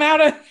out.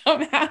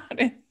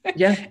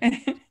 Yeah.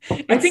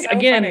 I think so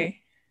again,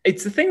 funny.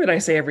 It's the thing that I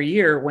say every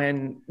year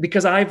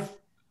because I've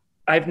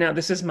now,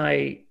 this is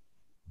my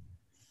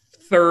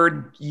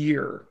third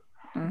year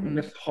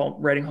with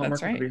writing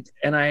Hallmark movies.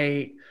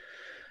 And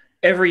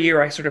every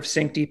year I sort of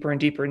sink deeper and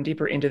deeper and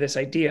deeper into this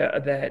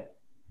idea that,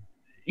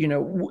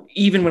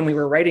 even when we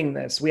were writing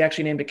this, we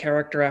actually named a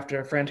character after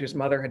a friend whose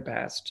mother had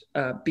passed,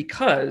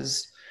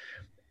 because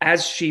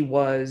as she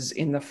was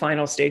in the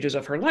final stages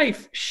of her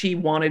life, she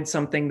wanted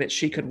something that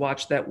she could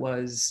watch that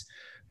was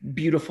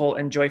beautiful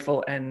and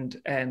joyful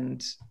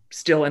and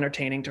still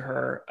entertaining to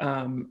her.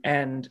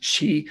 And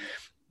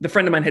the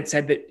friend of mine had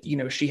said that,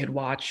 she had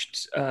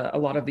watched a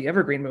lot of the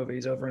Evergreen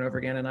movies over and over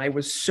again. And I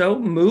was so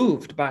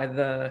moved by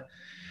the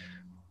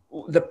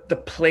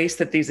place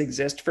that these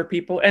exist for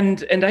people.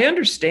 And I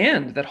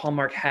understand that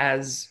Hallmark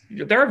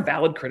there are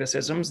valid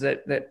criticisms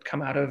that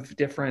come out of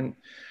different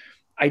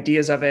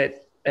ideas of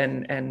it.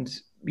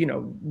 And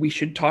we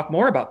should talk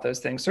more about those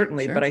things,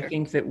 certainly. Sure. I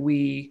think that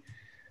we,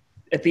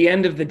 at the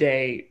end of the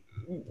day,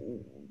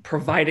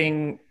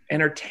 providing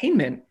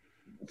entertainment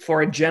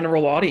for a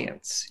general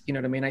audience, you know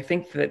what I mean? I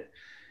think that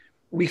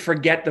we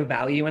forget the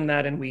value in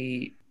that, and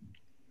we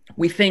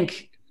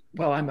think,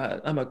 well, I'm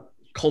a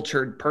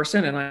cultured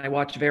person and I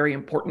watch very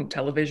important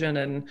television,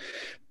 and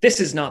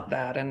this is not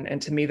that.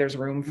 And to me, there's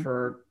room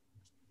for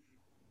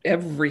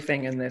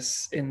everything in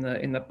this, in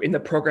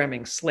the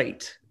programming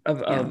slate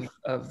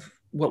of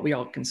what we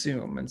all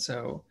consume. And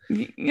so,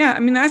 yeah, I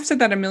mean, I've said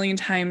that a million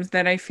times,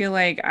 that I feel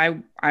like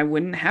I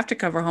wouldn't have to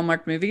cover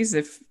Hallmark movies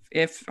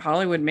if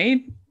Hollywood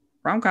made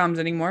rom-coms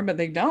anymore, but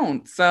they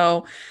don't.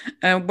 So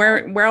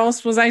where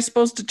else was I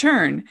supposed to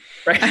turn?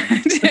 Right.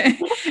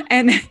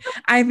 And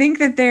I think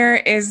that there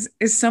is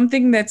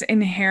something that's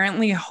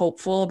inherently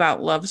hopeful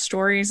about love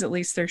stories. At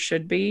least there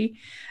should be,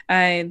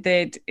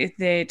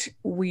 that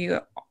we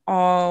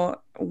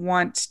all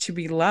want to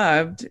be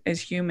loved as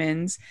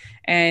humans.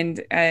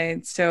 And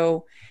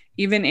so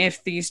even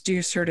if these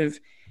do sort of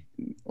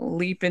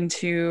leap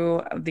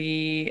into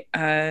the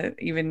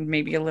even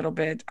maybe a little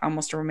bit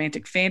almost a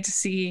romantic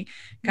fantasy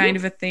kind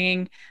of a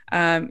thing,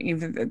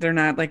 even they're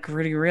not like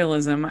gritty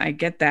realism, I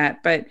get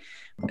that, but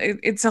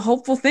it's a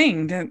hopeful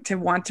thing to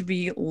want to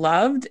be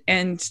loved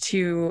and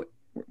to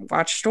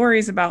watch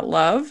stories about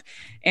love.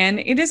 And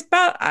it is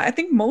about, I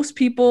think most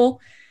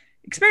people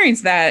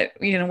experience that,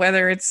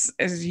 whether it's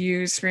as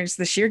you experience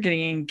this year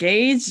getting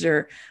engaged,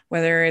 or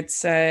whether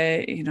it's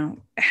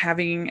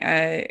having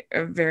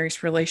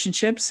various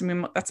relationships. I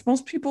mean, that's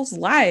most people's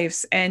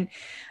lives, and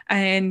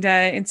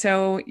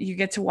so you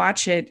get to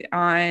watch it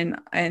and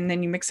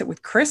then you mix it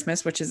with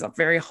Christmas, which is a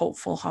very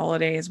hopeful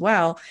holiday as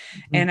well.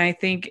 Mm-hmm. And I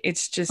think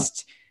it's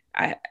just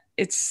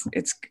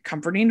it's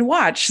comforting to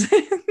watch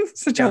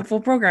such hopeful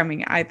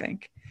programming, I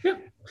think. Yeah.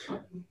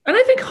 And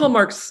I think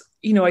Hallmark's,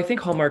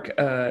 Hallmark,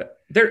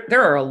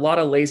 there are a lot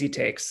of lazy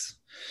takes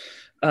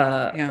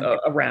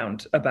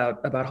around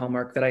about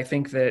Hallmark that I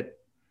think that,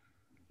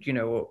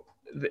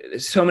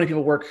 so many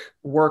people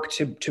work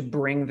to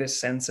bring this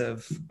sense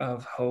of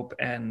hope.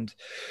 And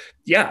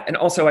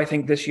also I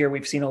think this year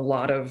we've seen a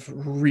lot of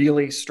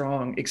really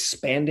strong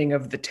expanding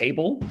of the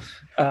table,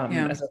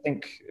 as I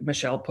think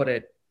Michelle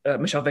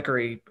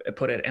Vickery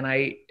put it. And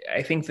I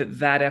think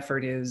that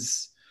effort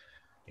is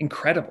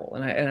incredible.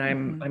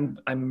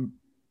 And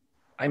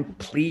I'm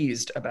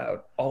pleased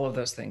about all of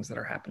those things that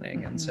are happening.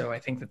 Mm-hmm. And so I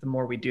think that the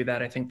more we do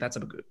that, I think that's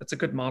a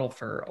good model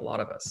for a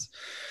lot of us.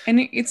 And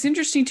it's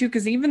interesting too,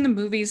 because even the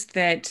movies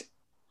that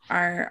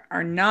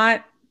are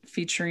not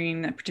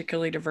featuring a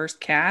particularly diverse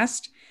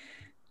cast,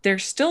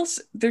 there's still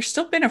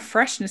been a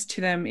freshness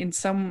to them in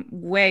some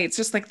way. It's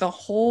just like the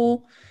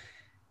whole,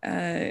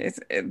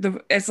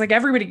 it's like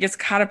everybody gets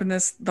caught up in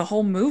the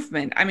whole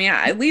movement. I mean,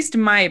 at least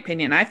in my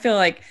opinion, I feel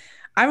like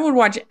I would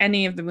watch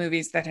any of the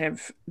movies that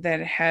have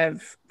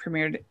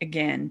premiered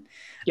again.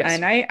 Yes.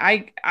 And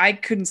I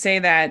couldn't say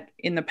that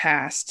in the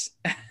past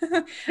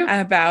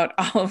about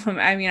all of them.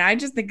 I mean, I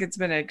just think it's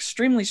been an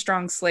extremely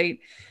strong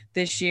slate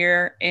this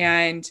year.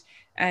 And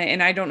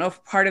I don't know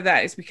if part of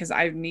that is because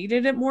I've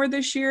needed it more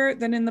this year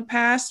than in the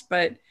past,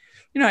 but,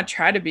 I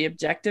try to be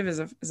objective as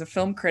a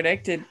film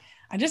critic, and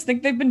I just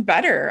think they've been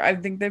better. I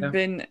think they've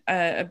been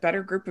a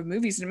better group of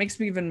movies, and it makes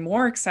me even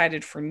more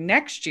excited for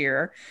next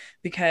year,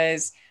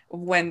 because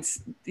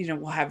once,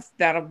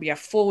 that'll be a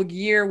full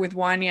year with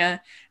Wanya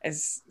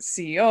as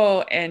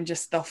CEO, and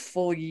just the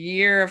full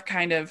year of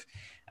kind of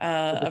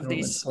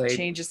these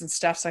changes and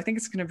stuff. So I think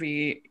it's going to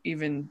be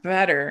even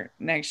better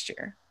next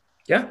year.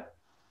 Yeah.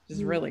 Which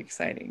is really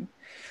exciting.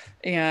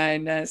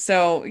 And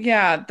so,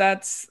 yeah,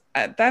 that's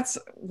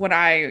what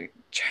I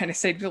trying to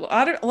say. A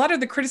lot of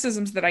the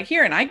criticisms that I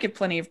hear, and I get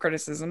plenty of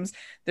criticisms,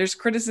 there's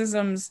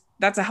criticisms,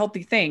 that's a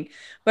healthy thing,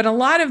 but a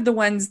lot of the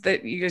ones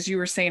that, as you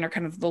were saying, are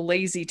kind of the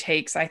lazy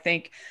takes, I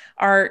think,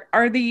 are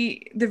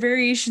the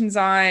variations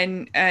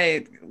on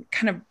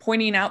kind of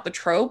pointing out the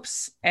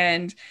tropes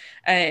and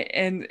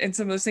some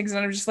of those things,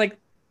 and I'm just like,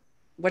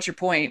 what's your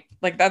point?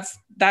 Like, that's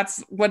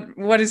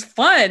what is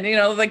fun,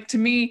 like, to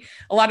me,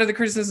 a lot of the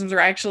criticisms are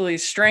actually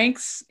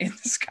strengths in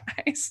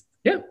disguise.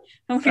 Yeah.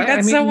 I'm like,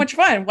 that's so much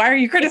fun. Why are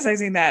you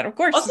criticizing that? Of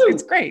course, also,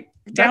 it's great.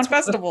 Down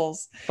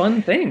festivals.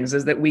 Fun things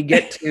is that we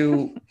get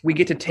to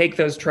take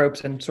those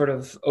tropes and sort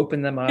of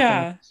open them up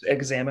and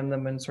examine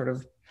them and sort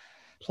of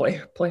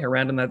play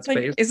around in that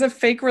space. Is a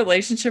fake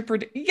relationship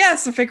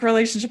yes, a fake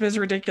relationship is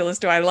ridiculous.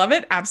 Do I love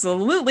it?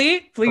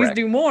 Absolutely. Please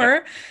do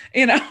more.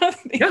 Things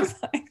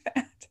like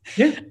that.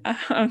 Yeah.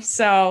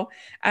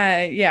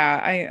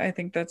 I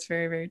think that's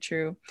very, very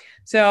true.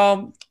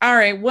 So, all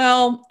right.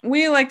 Well,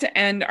 we like to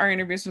end our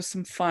interviews with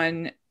some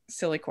fun,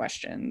 silly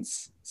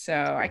questions. So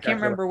I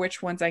can't remember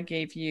which ones I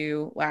gave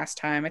you last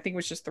time. I think it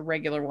was just the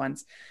regular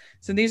ones.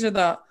 So these are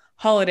the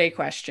holiday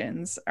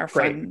questions, our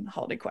fun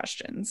holiday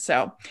questions.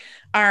 So,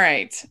 all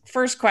right.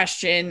 First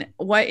question.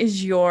 What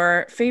is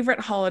your favorite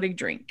holiday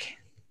drink?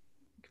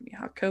 It could be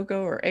hot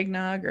cocoa or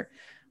eggnog, or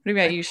what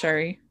about you,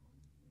 Shari?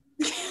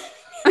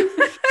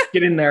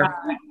 Get in there.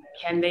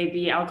 Can they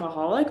be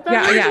alcoholic?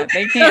 Yeah,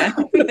 they can.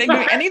 They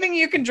can be anything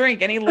you can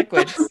drink, any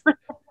liquids.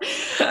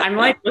 I'm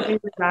like looking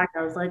back.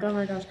 I was like, oh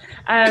my gosh.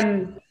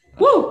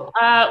 Well,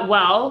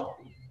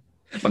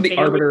 I'm the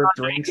arbiter of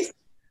drinks.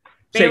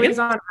 Bailey's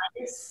on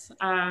ice.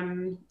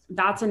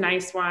 That's a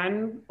nice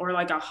one. Or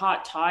like a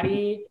hot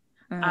toddy.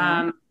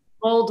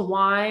 Mulled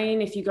wine,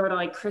 if you go to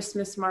like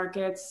Christmas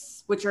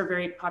markets, which are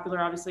very popular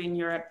obviously in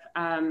Europe.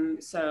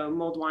 So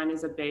mulled wine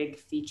is a big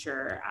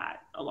feature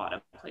at a lot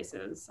of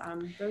places.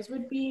 Those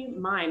would be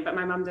mine, but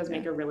my mom does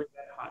make a really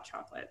good hot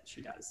chocolate.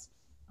 She does.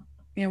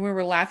 Yeah, we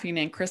were laughing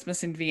in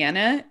Christmas in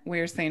Vienna. We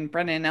were saying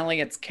Brennan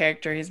Elliott's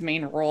character, his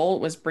main role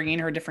was bringing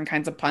her different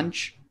kinds of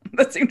punch.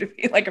 That seemed to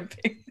be like a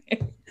big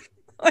thing,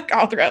 like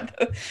all throughout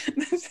the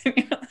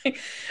thing.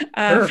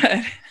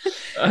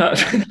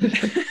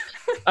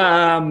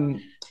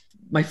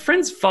 My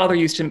friend's father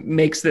used to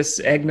make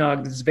this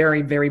eggnog, this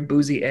very, very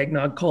boozy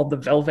eggnog called the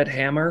Velvet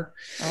Hammer.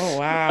 Oh,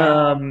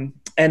 wow.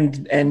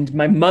 And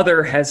my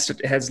mother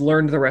has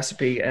learned the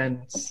recipe,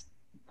 and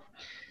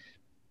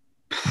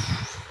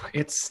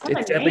it's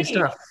deadly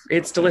stuff.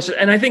 It's delicious.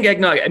 And I think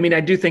eggnog,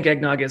 I do think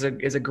eggnog is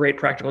a great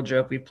practical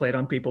joke we've played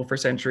on people for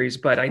centuries,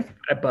 but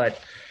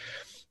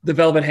the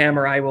Velvet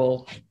Hammer,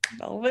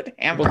 Velvet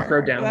Hammer. Will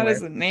throw down. That is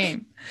the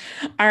name.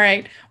 All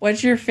right.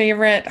 What's your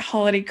favorite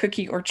holiday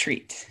cookie or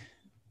treat?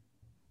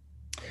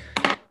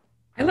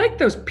 I like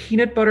those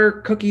peanut butter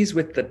cookies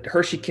with the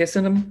Hershey Kiss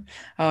in them.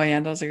 Oh yeah,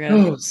 those are good.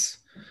 Those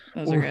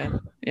are good.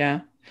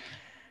 Yeah.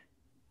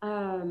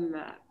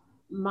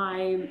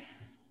 My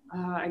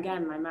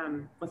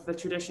mom with the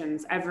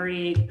traditions.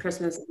 Every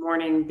Christmas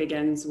morning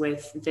begins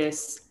with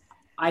this.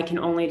 I can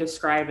only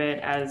describe it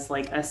as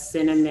like a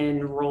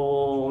cinnamon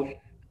roll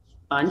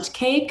bundt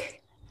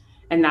cake,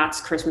 and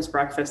that's Christmas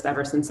breakfast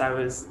ever since I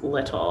was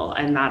little,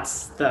 and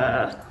that's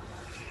the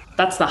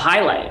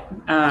highlight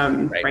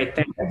right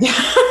there.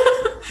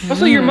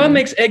 Also, your mom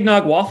makes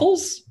eggnog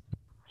waffles?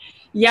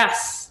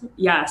 Yes.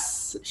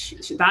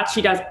 She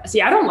does.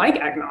 See, I don't like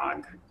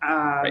eggnog,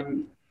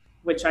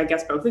 which I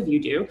guess both of you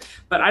do,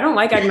 but I don't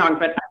like eggnog,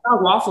 but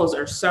eggnog waffles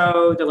are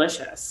so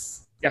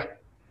delicious.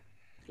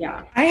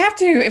 Yeah. I have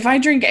to, if I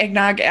drink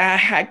eggnog,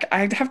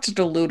 I'd have to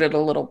dilute it a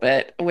little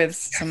bit with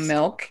some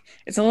milk.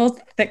 It's a little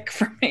thick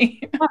for me.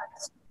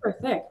 It's super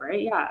thick,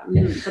 right? Yeah.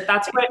 But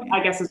that's what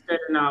I guess is good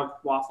in a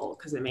waffle,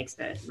 because it makes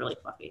it really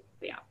fluffy.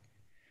 But yeah.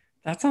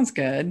 That sounds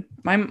good.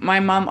 My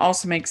mom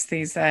also makes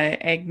these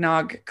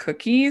eggnog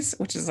cookies,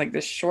 which is like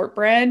this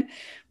shortbread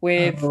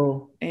with,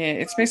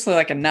 it's basically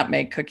like a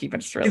nutmeg cookie,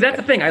 but it's really that's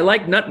the thing. I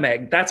like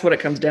nutmeg. That's what it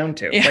comes down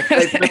to. Yeah.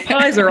 Like, the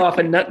pies are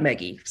often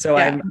nutmeggy, so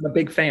I'm a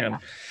big fan.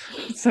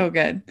 So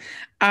good.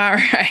 All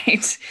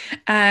right.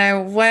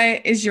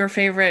 What is your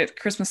favorite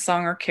Christmas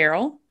song or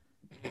carol?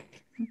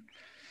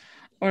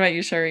 What about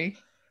you, Shari?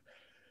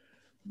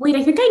 Wait,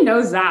 I think I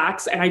know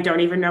Zach's, and I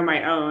don't even know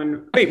my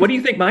own. Wait, what do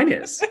you think mine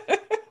is?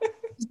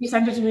 You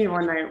sent it to me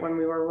one night when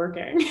we were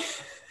working.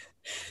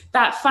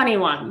 That funny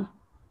one.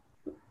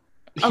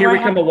 Here we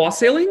come a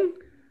wassailing?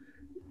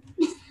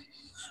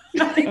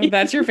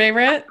 That's your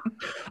favorite?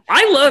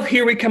 I love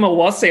Here We Come a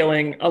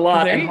Wassailing a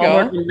lot. There and you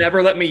Hallmark go. will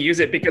never let me use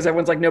it because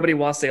everyone's like, nobody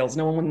wassails.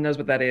 No one knows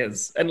what that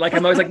is. And like,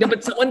 I'm always like, no,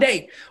 but one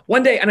day.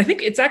 And I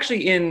think it's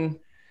actually in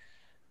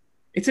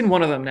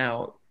one of them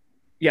now.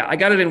 Yeah, I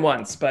got it in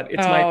once, but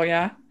it's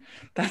yeah.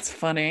 That's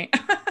funny.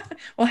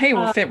 Well, hey,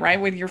 we'll fit right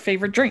with your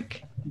favorite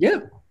drink.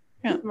 Yeah.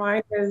 Yeah.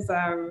 Mine is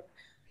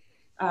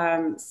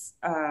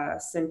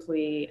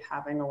simply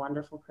having a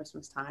wonderful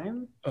Christmas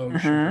time. Oh,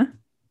 Uh-huh.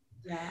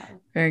 Yeah.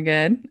 Very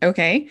good.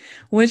 Okay.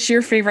 What's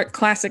your favorite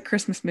classic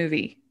Christmas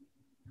movie?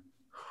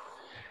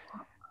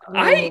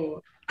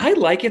 I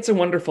like It's a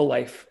Wonderful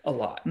Life a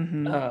lot.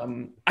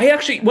 Mm-hmm. I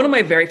actually, one of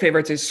my very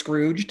favorites is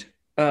Scrooged,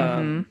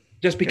 Mm-hmm.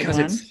 just because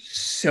one. it's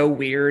so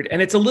weird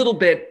and it's a little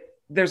bit.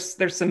 There's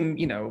some,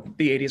 the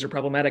 80s are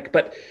problematic,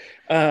 but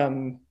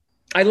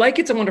I like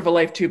It's a Wonderful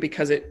Life too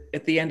because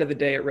at the end of the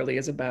day it really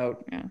is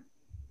about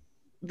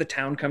the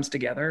town comes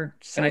together,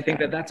 and I think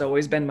that's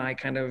always been my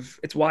kind of.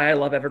 It's why I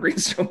love Evergreen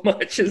so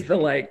much. Is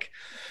the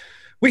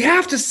we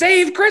have to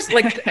save Chris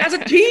as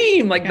a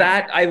team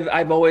that.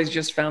 I've always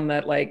just found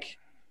that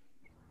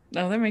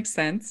Oh, that makes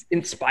sense.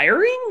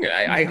 Inspiring.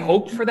 I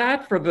hope for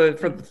that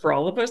for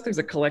all of us. There's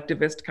a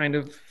collectivist kind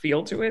of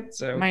feel to it.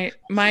 So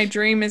my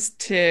dream is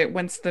to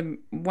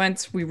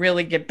once we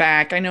really get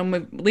back. I know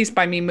at least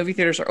by me, movie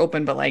theaters are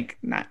open, but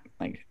not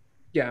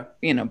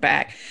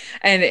back.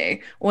 And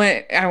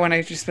when I want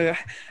to just be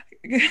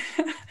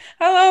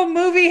hello,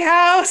 movie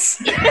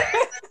house.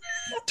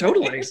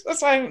 Totally.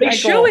 That's why they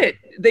show it.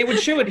 They would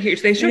show it here.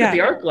 They showed it at the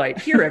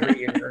ArcLight here every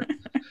year.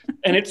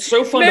 And it's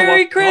so fun to watch.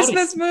 Merry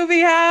Christmas,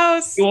 movie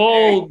house.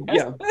 Oh,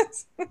 yeah.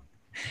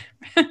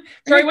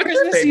 Sorry, what's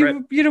Christmas, your favorite?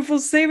 you beautiful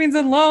savings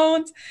and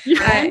loans.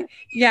 I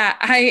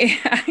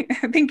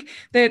think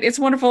that It's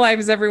a Wonderful Life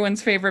is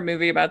everyone's favorite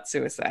movie about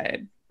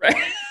suicide. Right.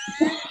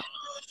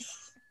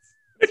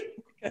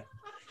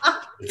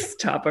 It's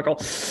topical.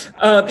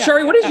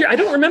 Shari, what is your? I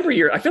don't remember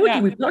your. I feel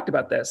like we've talked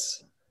about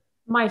this.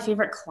 My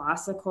favorite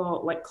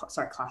classical,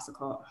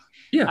 classical.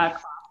 Yeah.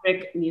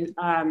 Classic music.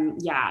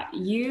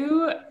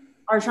 You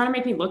are trying to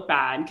make me look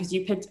bad because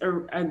you picked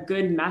a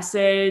good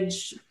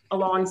message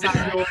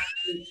alongside yours.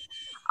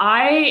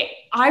 I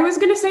was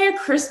gonna say A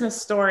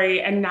Christmas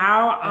Story, and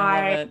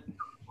now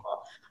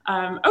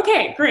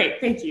okay, great,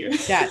 thank you.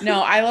 Yeah,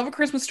 no, I love A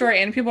Christmas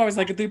Story, and people are always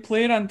like, they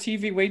play it on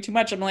TV way too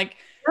much. I'm like,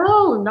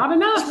 no, not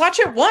enough. Just watch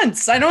it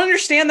once. I don't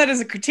understand that as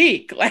a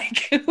critique.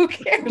 Who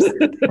cares?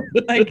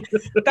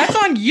 That's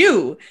on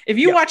you. If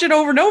you watch it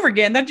over and over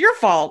again, that's your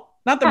fault,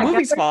 not the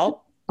movie's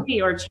fault.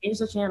 Or change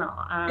the channel.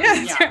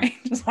 That's right.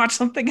 Just watch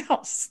something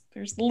else.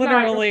 There's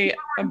literally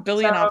a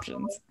billion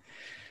options.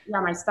 Yeah,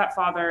 my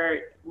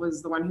stepfather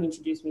was the one who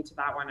introduced me to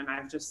that one, and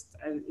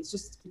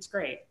it's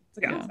great.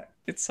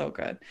 It's so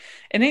good,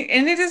 and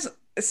it is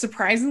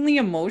surprisingly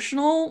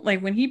emotional.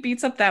 Like when he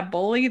beats up that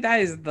bully,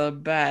 that is the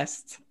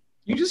best.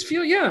 You just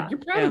feel you're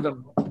proud of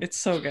him. It's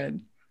so good.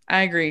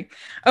 I agree.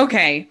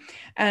 Okay,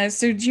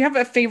 so do you have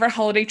a favorite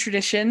holiday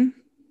tradition,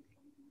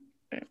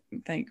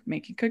 like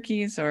making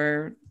cookies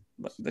or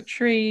the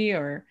tree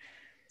or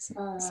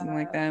something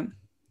like that?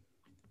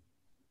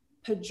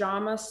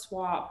 Pajama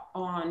swap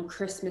on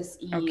Christmas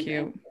Eve. Oh,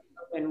 cute.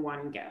 And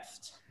one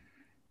gift.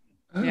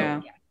 Oh.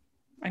 Yeah.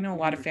 I know a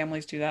lot of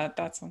families do that.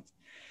 That sounds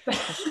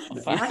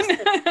fun.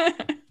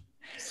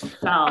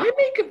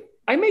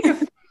 I make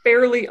a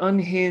fairly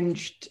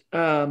unhinged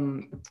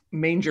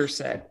manger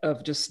set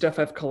of just stuff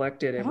I've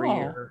collected every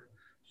year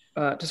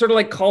to sort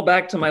of call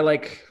back to my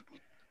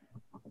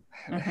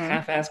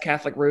half-ass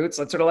Catholic roots.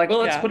 Let's sort of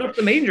let's put up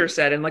the manger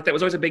set, and that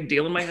was always a big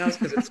deal in my house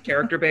because it's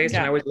character based,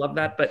 and I always loved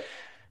that. But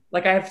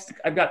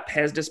I've got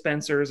Pez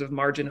dispensers of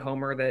Marge and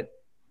Homer that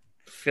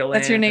fill in.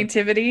 That's your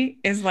nativity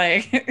is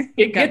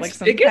it gets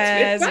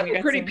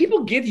pretty.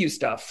 People give you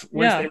stuff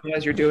once they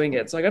realize you're doing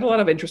it. So I got a lot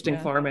of interesting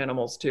farm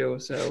animals too.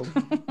 So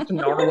it's a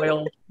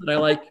narwhal that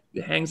I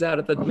it hangs out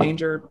at the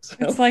manger. So.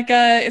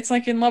 It's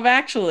like in Love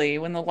Actually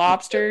when the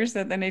lobsters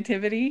at the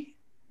nativity.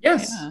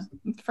 Yes,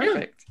 it's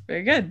perfect.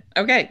 Very good.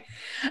 Okay,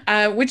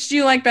 which do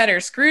you like better,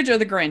 Scrooge or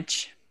the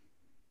Grinch?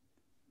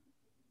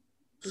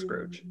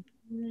 Scrooge.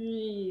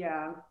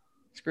 Yeah.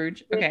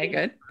 Scrooge. Okay,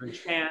 good.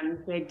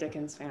 Big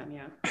Dickens fan,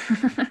 yeah.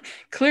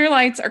 Clear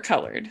lights or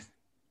colored?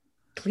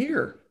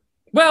 Clear.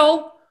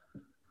 Well,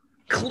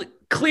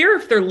 clear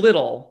if they're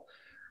little,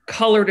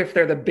 colored if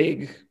they're the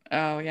big.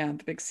 Oh yeah,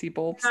 the big sea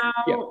bulbs.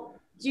 Now,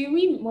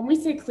 when we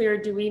say clear,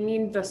 do we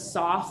mean the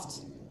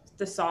soft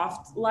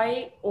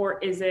light, or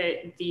is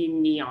it the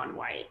neon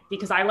white?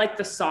 Because I like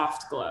the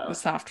soft glow. The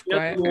soft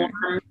glow.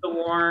 The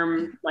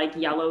warm,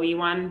 yellowy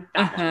one.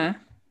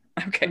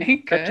 Okay,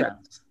 good.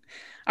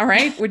 All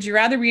right. Would you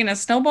rather be in a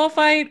snowball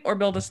fight or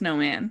build a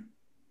snowman?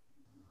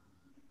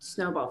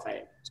 Snowball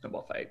fight.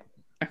 Snowball fight.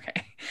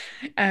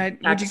 Okay.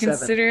 Would you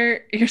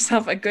consider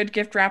yourself a good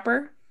gift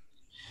wrapper?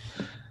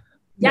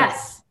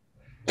 Yes.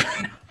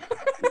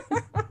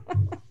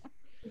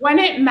 When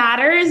it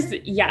matters,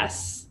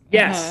 yes.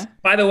 Yes.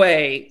 By the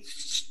way,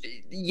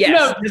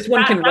 yes. This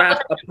one can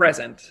wrap a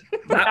present.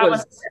 That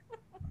was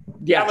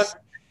yes.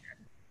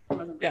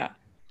 Yeah.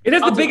 It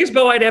has the biggest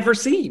bow I'd ever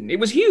seen. It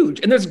was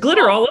huge, and there's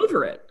glitter all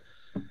over it.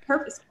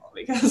 Purposeful,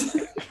 because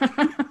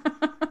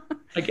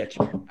I get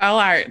you. All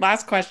right.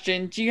 Last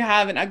question. Do you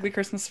have an ugly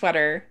Christmas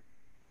sweater?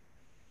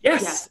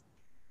 Yes.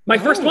 My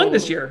first one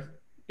this year.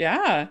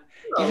 Yeah.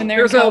 Even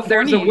there in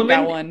California, you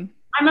got one.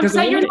 I'm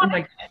upset you're not.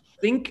 I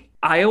think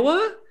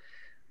Iowa,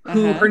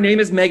 who her name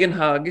is Megan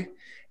Hug,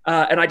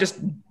 And I just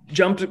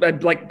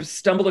I'd like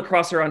stumbled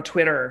across her on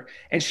Twitter,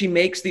 and she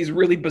makes these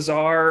really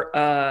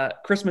bizarre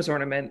Christmas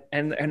ornament.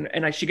 And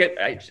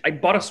I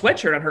bought a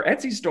sweatshirt on her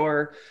Etsy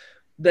store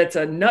that's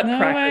a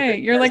nutcracker. No way.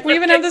 You're like, we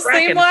even have the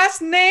same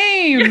last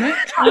name.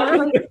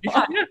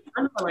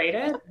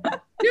 Unrelated.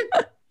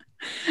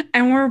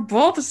 And we're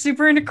both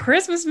super into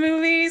Christmas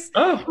movies.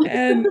 Oh,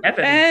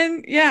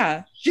 and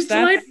yeah, she's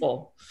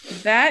delightful.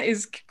 That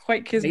is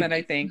quite kismet,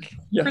 I think.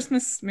 Yeah.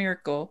 Christmas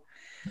miracle.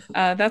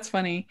 That's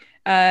funny.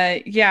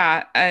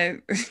 Yeah.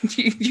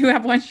 Do you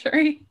have one,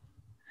 Sherry?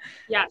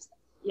 Yes,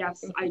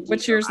 I do.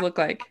 What's yours look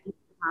like?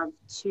 I have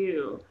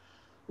two.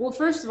 Well,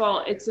 first of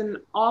all, it's an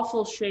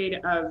awful shade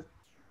of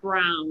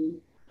brown.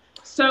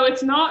 So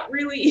it's not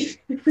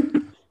really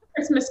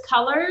Christmas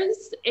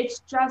colors. It's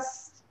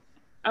just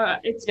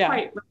it's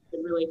quite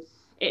really.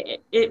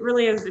 It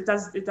really is. It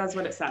does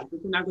what it says.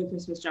 It's an ugly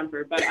Christmas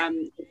jumper, but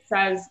it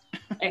says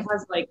it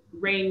has like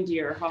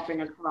reindeer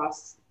hopping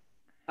across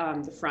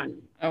the front.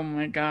 Oh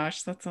my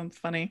gosh, that sounds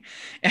funny.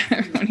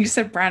 When you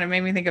said brown, it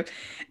made me think of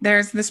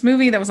there's this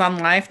movie that was on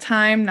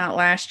Lifetime, not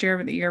last year,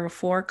 but the year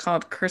before,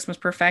 called Christmas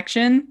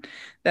Perfection,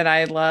 that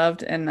I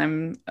loved, and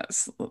I'm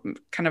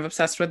kind of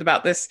obsessed with,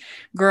 about this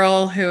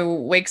girl who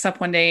wakes up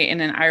one day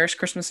in an Irish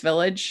Christmas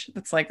village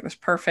that's like this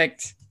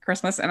perfect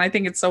Christmas, and I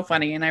think it's so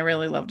funny, and I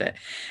really loved it.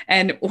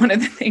 And one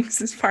of the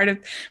things is part of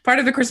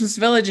the Christmas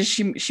village is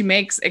she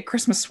makes a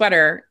Christmas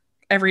sweater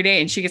every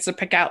day, and she gets to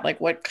pick out like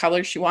what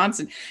color she wants.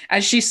 And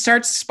as she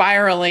starts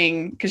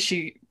spiraling, because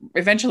she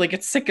eventually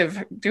gets sick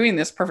of doing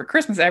this perfect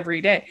Christmas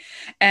every day,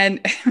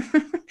 and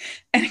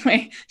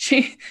anyway,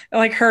 she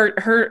like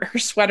her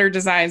sweater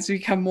designs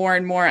become more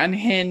and more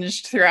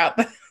unhinged throughout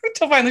the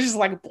until finally she's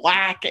like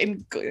black,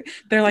 and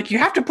they're like, you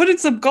have to put in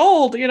some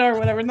gold, or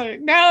whatever. And they're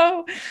like,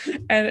 no,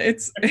 and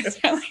it's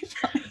really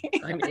funny.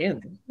 I'm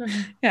in.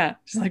 Yeah,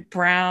 she's like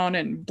brown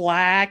and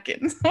black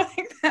and stuff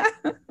like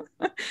that.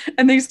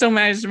 And they still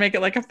managed to make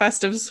it like a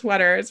festive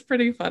sweater. It's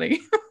pretty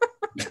funny.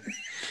 I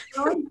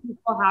feel like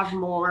people have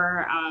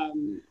more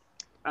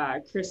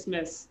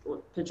Christmas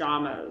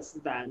pajamas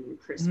than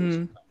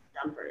Christmas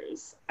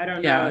jumpers. I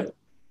don't know.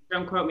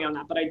 Don't quote me on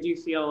that, but I do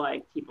feel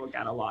like people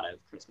get a lot of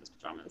Christmas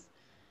pajamas.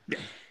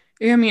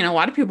 Yeah, I mean, a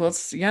lot of people,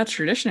 it's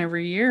tradition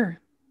every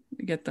year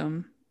to get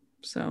them.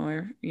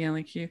 So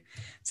like you.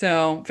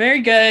 So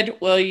very good.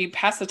 Well, you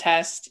passed the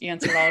test. You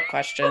answered all the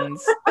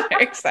questions.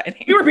 Very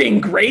exciting. You were being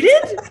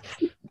graded?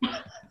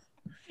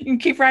 You can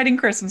keep writing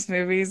Christmas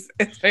movies.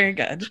 It's very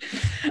good.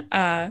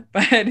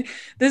 But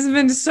this has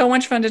been so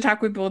much fun to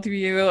talk with both of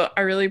you.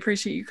 I really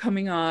appreciate you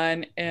coming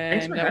on,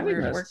 and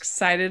we're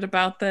excited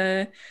about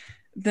the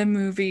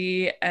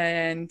movie.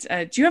 And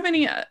do you have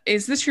any,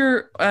 is this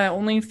your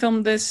only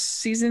film this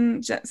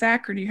season,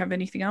 Zach, or do you have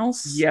anything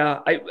else? Yeah,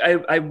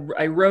 I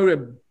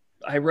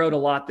wrote a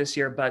lot this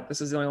year, but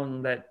this is the only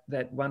one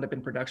that wound up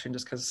in production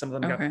just because some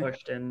of them got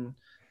pushed. And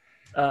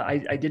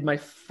I did my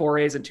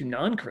forays into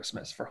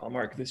non-Christmas for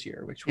Hallmark this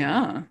year, which was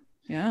fun.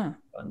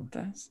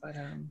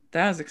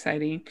 That was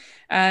exciting.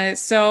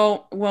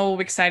 So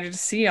we're excited to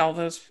see all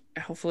those,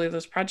 hopefully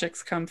those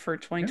projects come for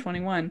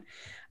 2021.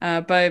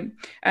 But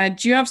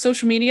do you have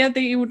social media that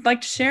you would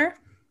like to share?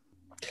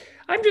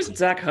 I'm just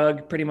Zach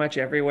Hug pretty much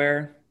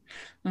everywhere.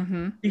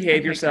 Mm-hmm.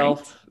 Behave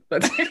yourself.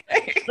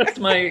 That's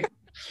my...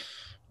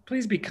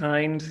 Please be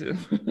kind.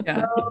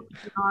 Yeah. I'm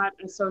not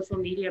a social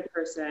media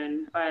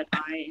person, but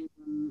I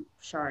am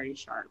Shari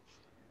Sharp.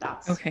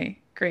 That's okay.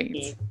 Great.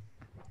 Me.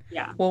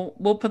 Yeah. Well,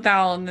 we'll put that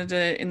all in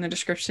the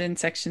description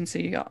section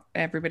so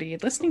everybody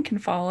listening can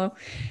follow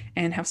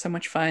and have so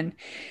much fun.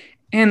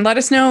 And let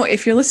us know,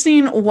 if you're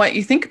listening, what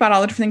you think about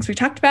all the different things we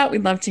talked about.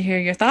 We'd love to hear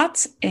your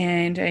thoughts.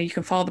 And you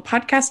can follow the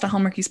podcast,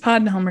 Hallmarkies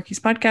Pod, and Hallmarkies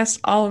Podcast,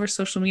 all over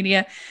social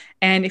media.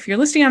 And if you're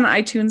listening on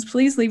iTunes,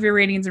 please leave your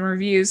ratings and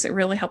reviews. It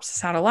really helps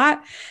us out a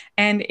lot.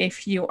 And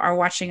if you are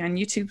watching on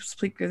YouTube,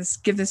 please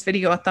give this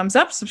video a thumbs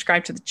up,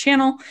 subscribe to the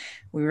channel.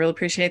 We really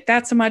appreciate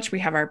that so much. We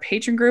have our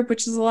Patreon group,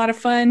 which is a lot of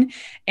fun.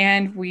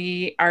 And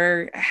we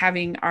are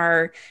having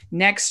our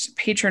next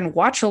patron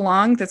watch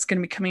along that's going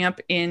to be coming up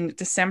in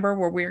December,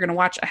 where we're going to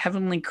watch A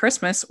Heavenly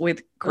Christmas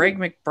with Greg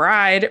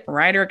McBride,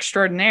 writer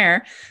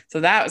extraordinaire. So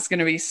that was going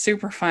to be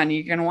super fun.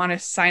 You're going to want to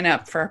sign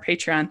up for our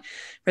Patreon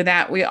for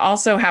that. We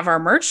also have our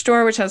merch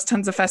store, which has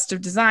tons of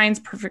festive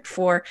designs, perfect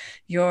for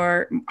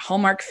your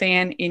Hallmark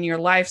fan in your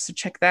life. So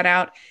check that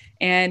out.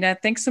 And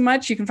thanks so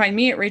much. You can find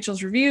me at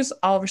Rachel's Reviews,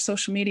 all over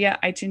social media,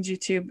 iTunes,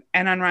 YouTube,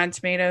 and on Rotten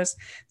Tomatoes.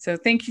 So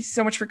thank you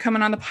so much for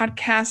coming on the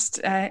podcast,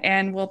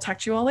 and we'll talk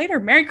to you all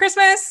later. Merry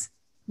Christmas!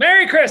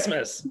 Merry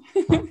Christmas!